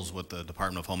roles with the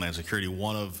Department of Homeland Security.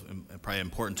 One of probably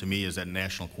important to me is that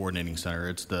National Coordinating Center.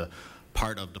 It's the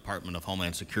part of Department of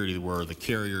Homeland Security where the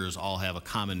carriers all have a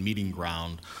common meeting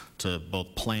ground to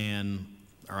both plan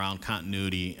around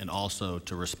continuity and also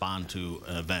to respond to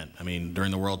an event. I mean,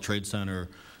 during the World Trade Center,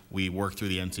 we worked through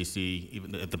the NCC,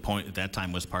 even at that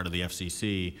time was part of the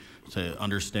FCC, to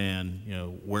understand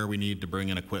where we need to bring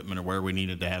in equipment or where we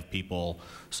needed to have people.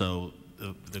 So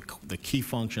the key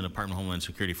function of Department of Homeland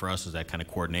Security for us is that kind of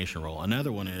coordination role.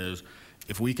 Another one is,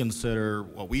 if we consider,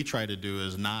 what we try to do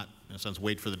is not, in a sense,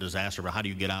 wait for the disaster, but how do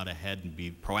you get out ahead and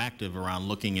be proactive around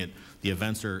looking at the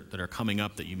events that are coming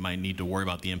up that you might need to worry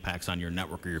about the impacts on your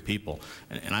network or your people.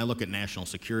 And I look at national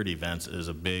security events as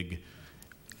a big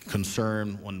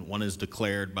concern when one is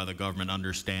declared by the government,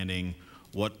 understanding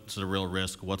what's the real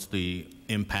risk, what's the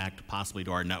impact possibly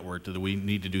to our network. Do we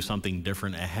need to do something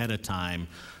different ahead of time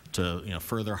to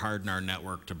further harden our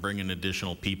network, to bring in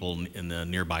additional people in the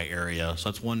nearby area? So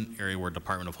that's one area where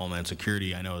Department of Homeland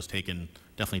Security, I know,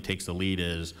 definitely takes the lead,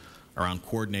 is around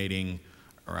coordinating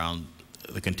around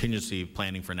the contingency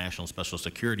planning for national special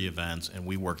security events, and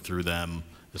we work through them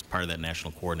as part of that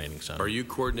National Coordinating Center. Are you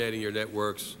coordinating your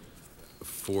networks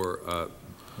for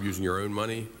using your own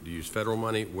money? Do you use federal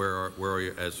money? Where are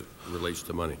you as it relates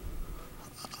to money?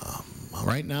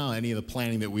 Right now, any of the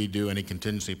planning that we do, any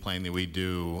contingency planning that we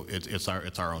do, it's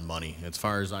our own money. As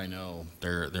far as I know,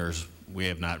 we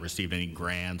have not received any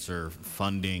grants or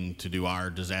funding to do our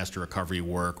disaster recovery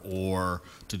work or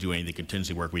to do any of the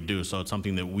contingency work we do. So it's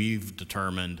something that we've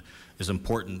determined is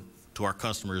important to our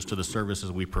customers, to the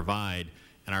services we provide,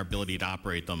 and our ability to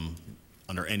operate them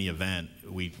under any event.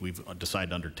 We've decided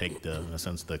to undertake in a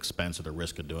sense, the expense or the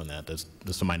risk of doing that. This,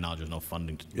 to my knowledge, there's no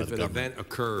funding by the government. If an event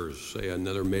occurs, say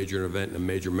another major event in a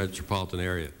major metropolitan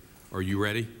area, are you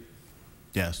ready?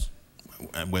 Yes.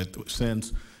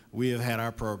 Since we have had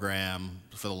our program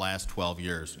for the last 12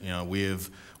 years,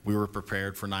 we were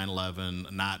prepared for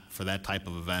 9/11, not for that type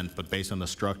of event, but based on the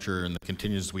structure and the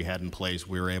contingencies we had in place,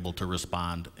 we were able to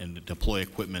respond and deploy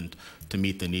equipment to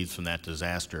meet the needs from that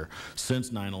disaster.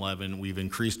 Since 9/11, we've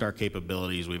increased our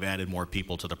capabilities, we've added more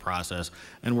people to the process,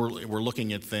 and we're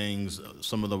looking at things,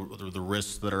 some of the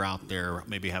risks that are out there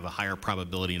maybe have a higher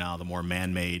probability now, the more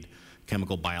man-made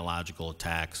chemical biological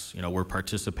attacks. We're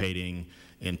participating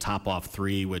in Top Off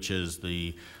 3, which is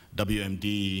the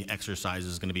WMD exercise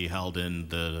is going to be held in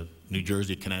the New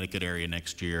Jersey, Connecticut area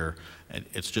next year.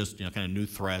 It's just kind of new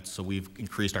threats, so we've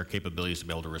increased our capabilities to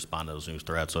be able to respond to those new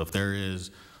threats. So if there is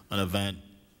an event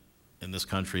in this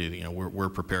country, we're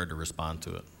prepared to respond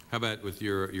to it. How about with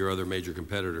your other major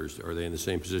competitors? Are they in the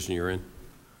same position you're in,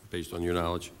 based on your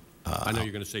knowledge? I know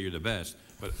you're going to say you're the best,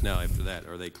 but now after that,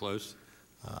 are they close?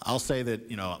 I'll say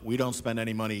that we don't spend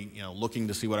any money looking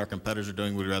to see what our competitors are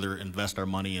doing. We'd rather invest our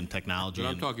money in technology. But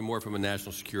I'm talking more from a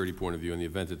national security point of view. In the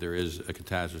event that there is a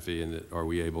catastrophe, and are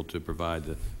we able to provide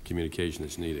the communication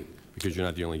that's needed? Because you're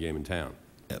not the only game in town.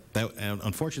 And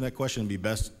unfortunately, that question would be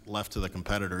best left to the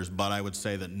competitors, but I would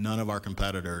say that none of our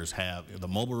competitors have the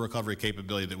mobile recovery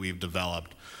capability that we've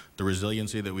developed, the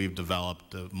resiliency that we've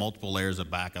developed, the multiple layers of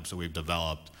backups that we've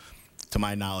developed. To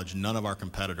my knowledge, none of our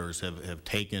competitors have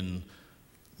taken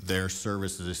their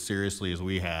services as seriously as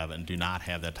we have and do not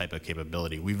have that type of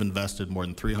capability. We've invested more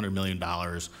than $300 million.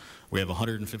 We have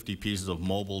 150 pieces of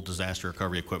mobile disaster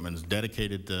recovery equipment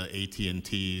dedicated to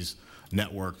AT&T's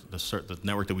network, the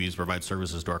network that we use to provide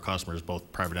services to our customers,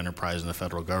 both private enterprise and the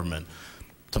federal government.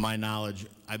 To my knowledge,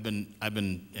 I've been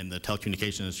in the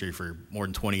telecommunication industry for more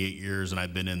than 28 years, and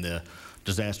I've been in the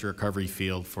disaster recovery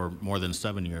field for more than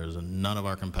 7 years, and none of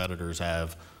our competitors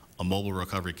have a mobile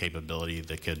recovery capability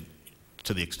that could,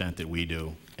 to the extent that we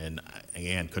do, and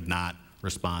again, could not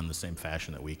respond in the same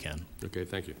fashion that we can. Okay,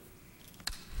 thank you.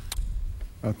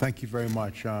 Thank you very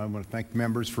much. I want to thank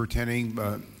members for attending.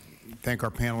 Thank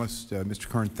our panelists. Mr.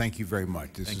 Kern, thank you very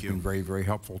much. This has been very, very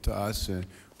helpful to us.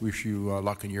 Wish you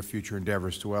luck in your future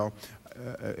endeavors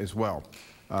as well.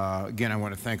 Again, I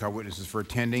want to thank our witnesses for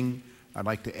attending. I'd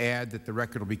like to add that the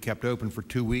record will be kept open for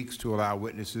 2 weeks to allow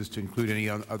witnesses to include any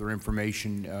other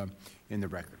information in the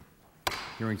record.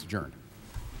 Hearing's adjourned.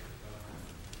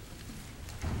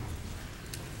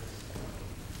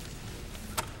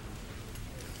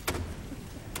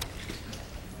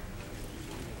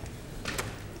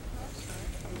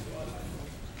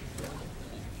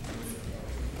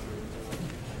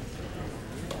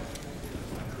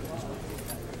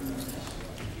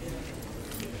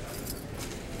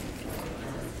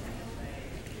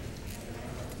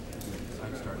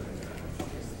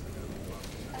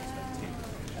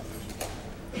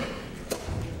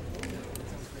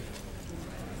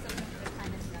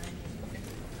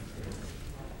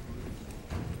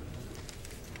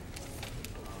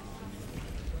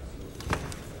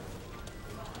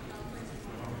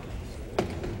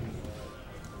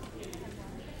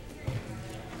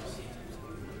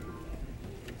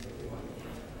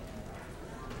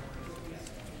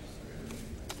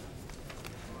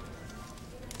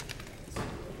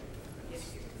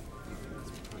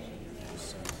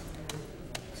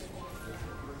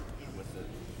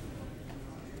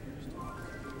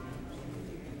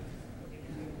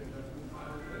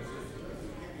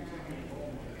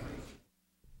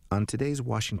 On today's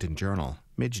Washington Journal,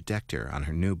 Midge Decter on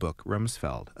her new book,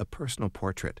 Rumsfeld, A Personal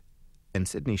Portrait, and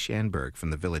Sidney Schanberg from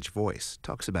The Village Voice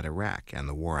talks about Iraq and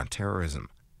the war on terrorism.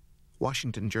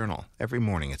 Washington Journal, every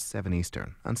morning at 7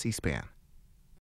 Eastern on C-SPAN.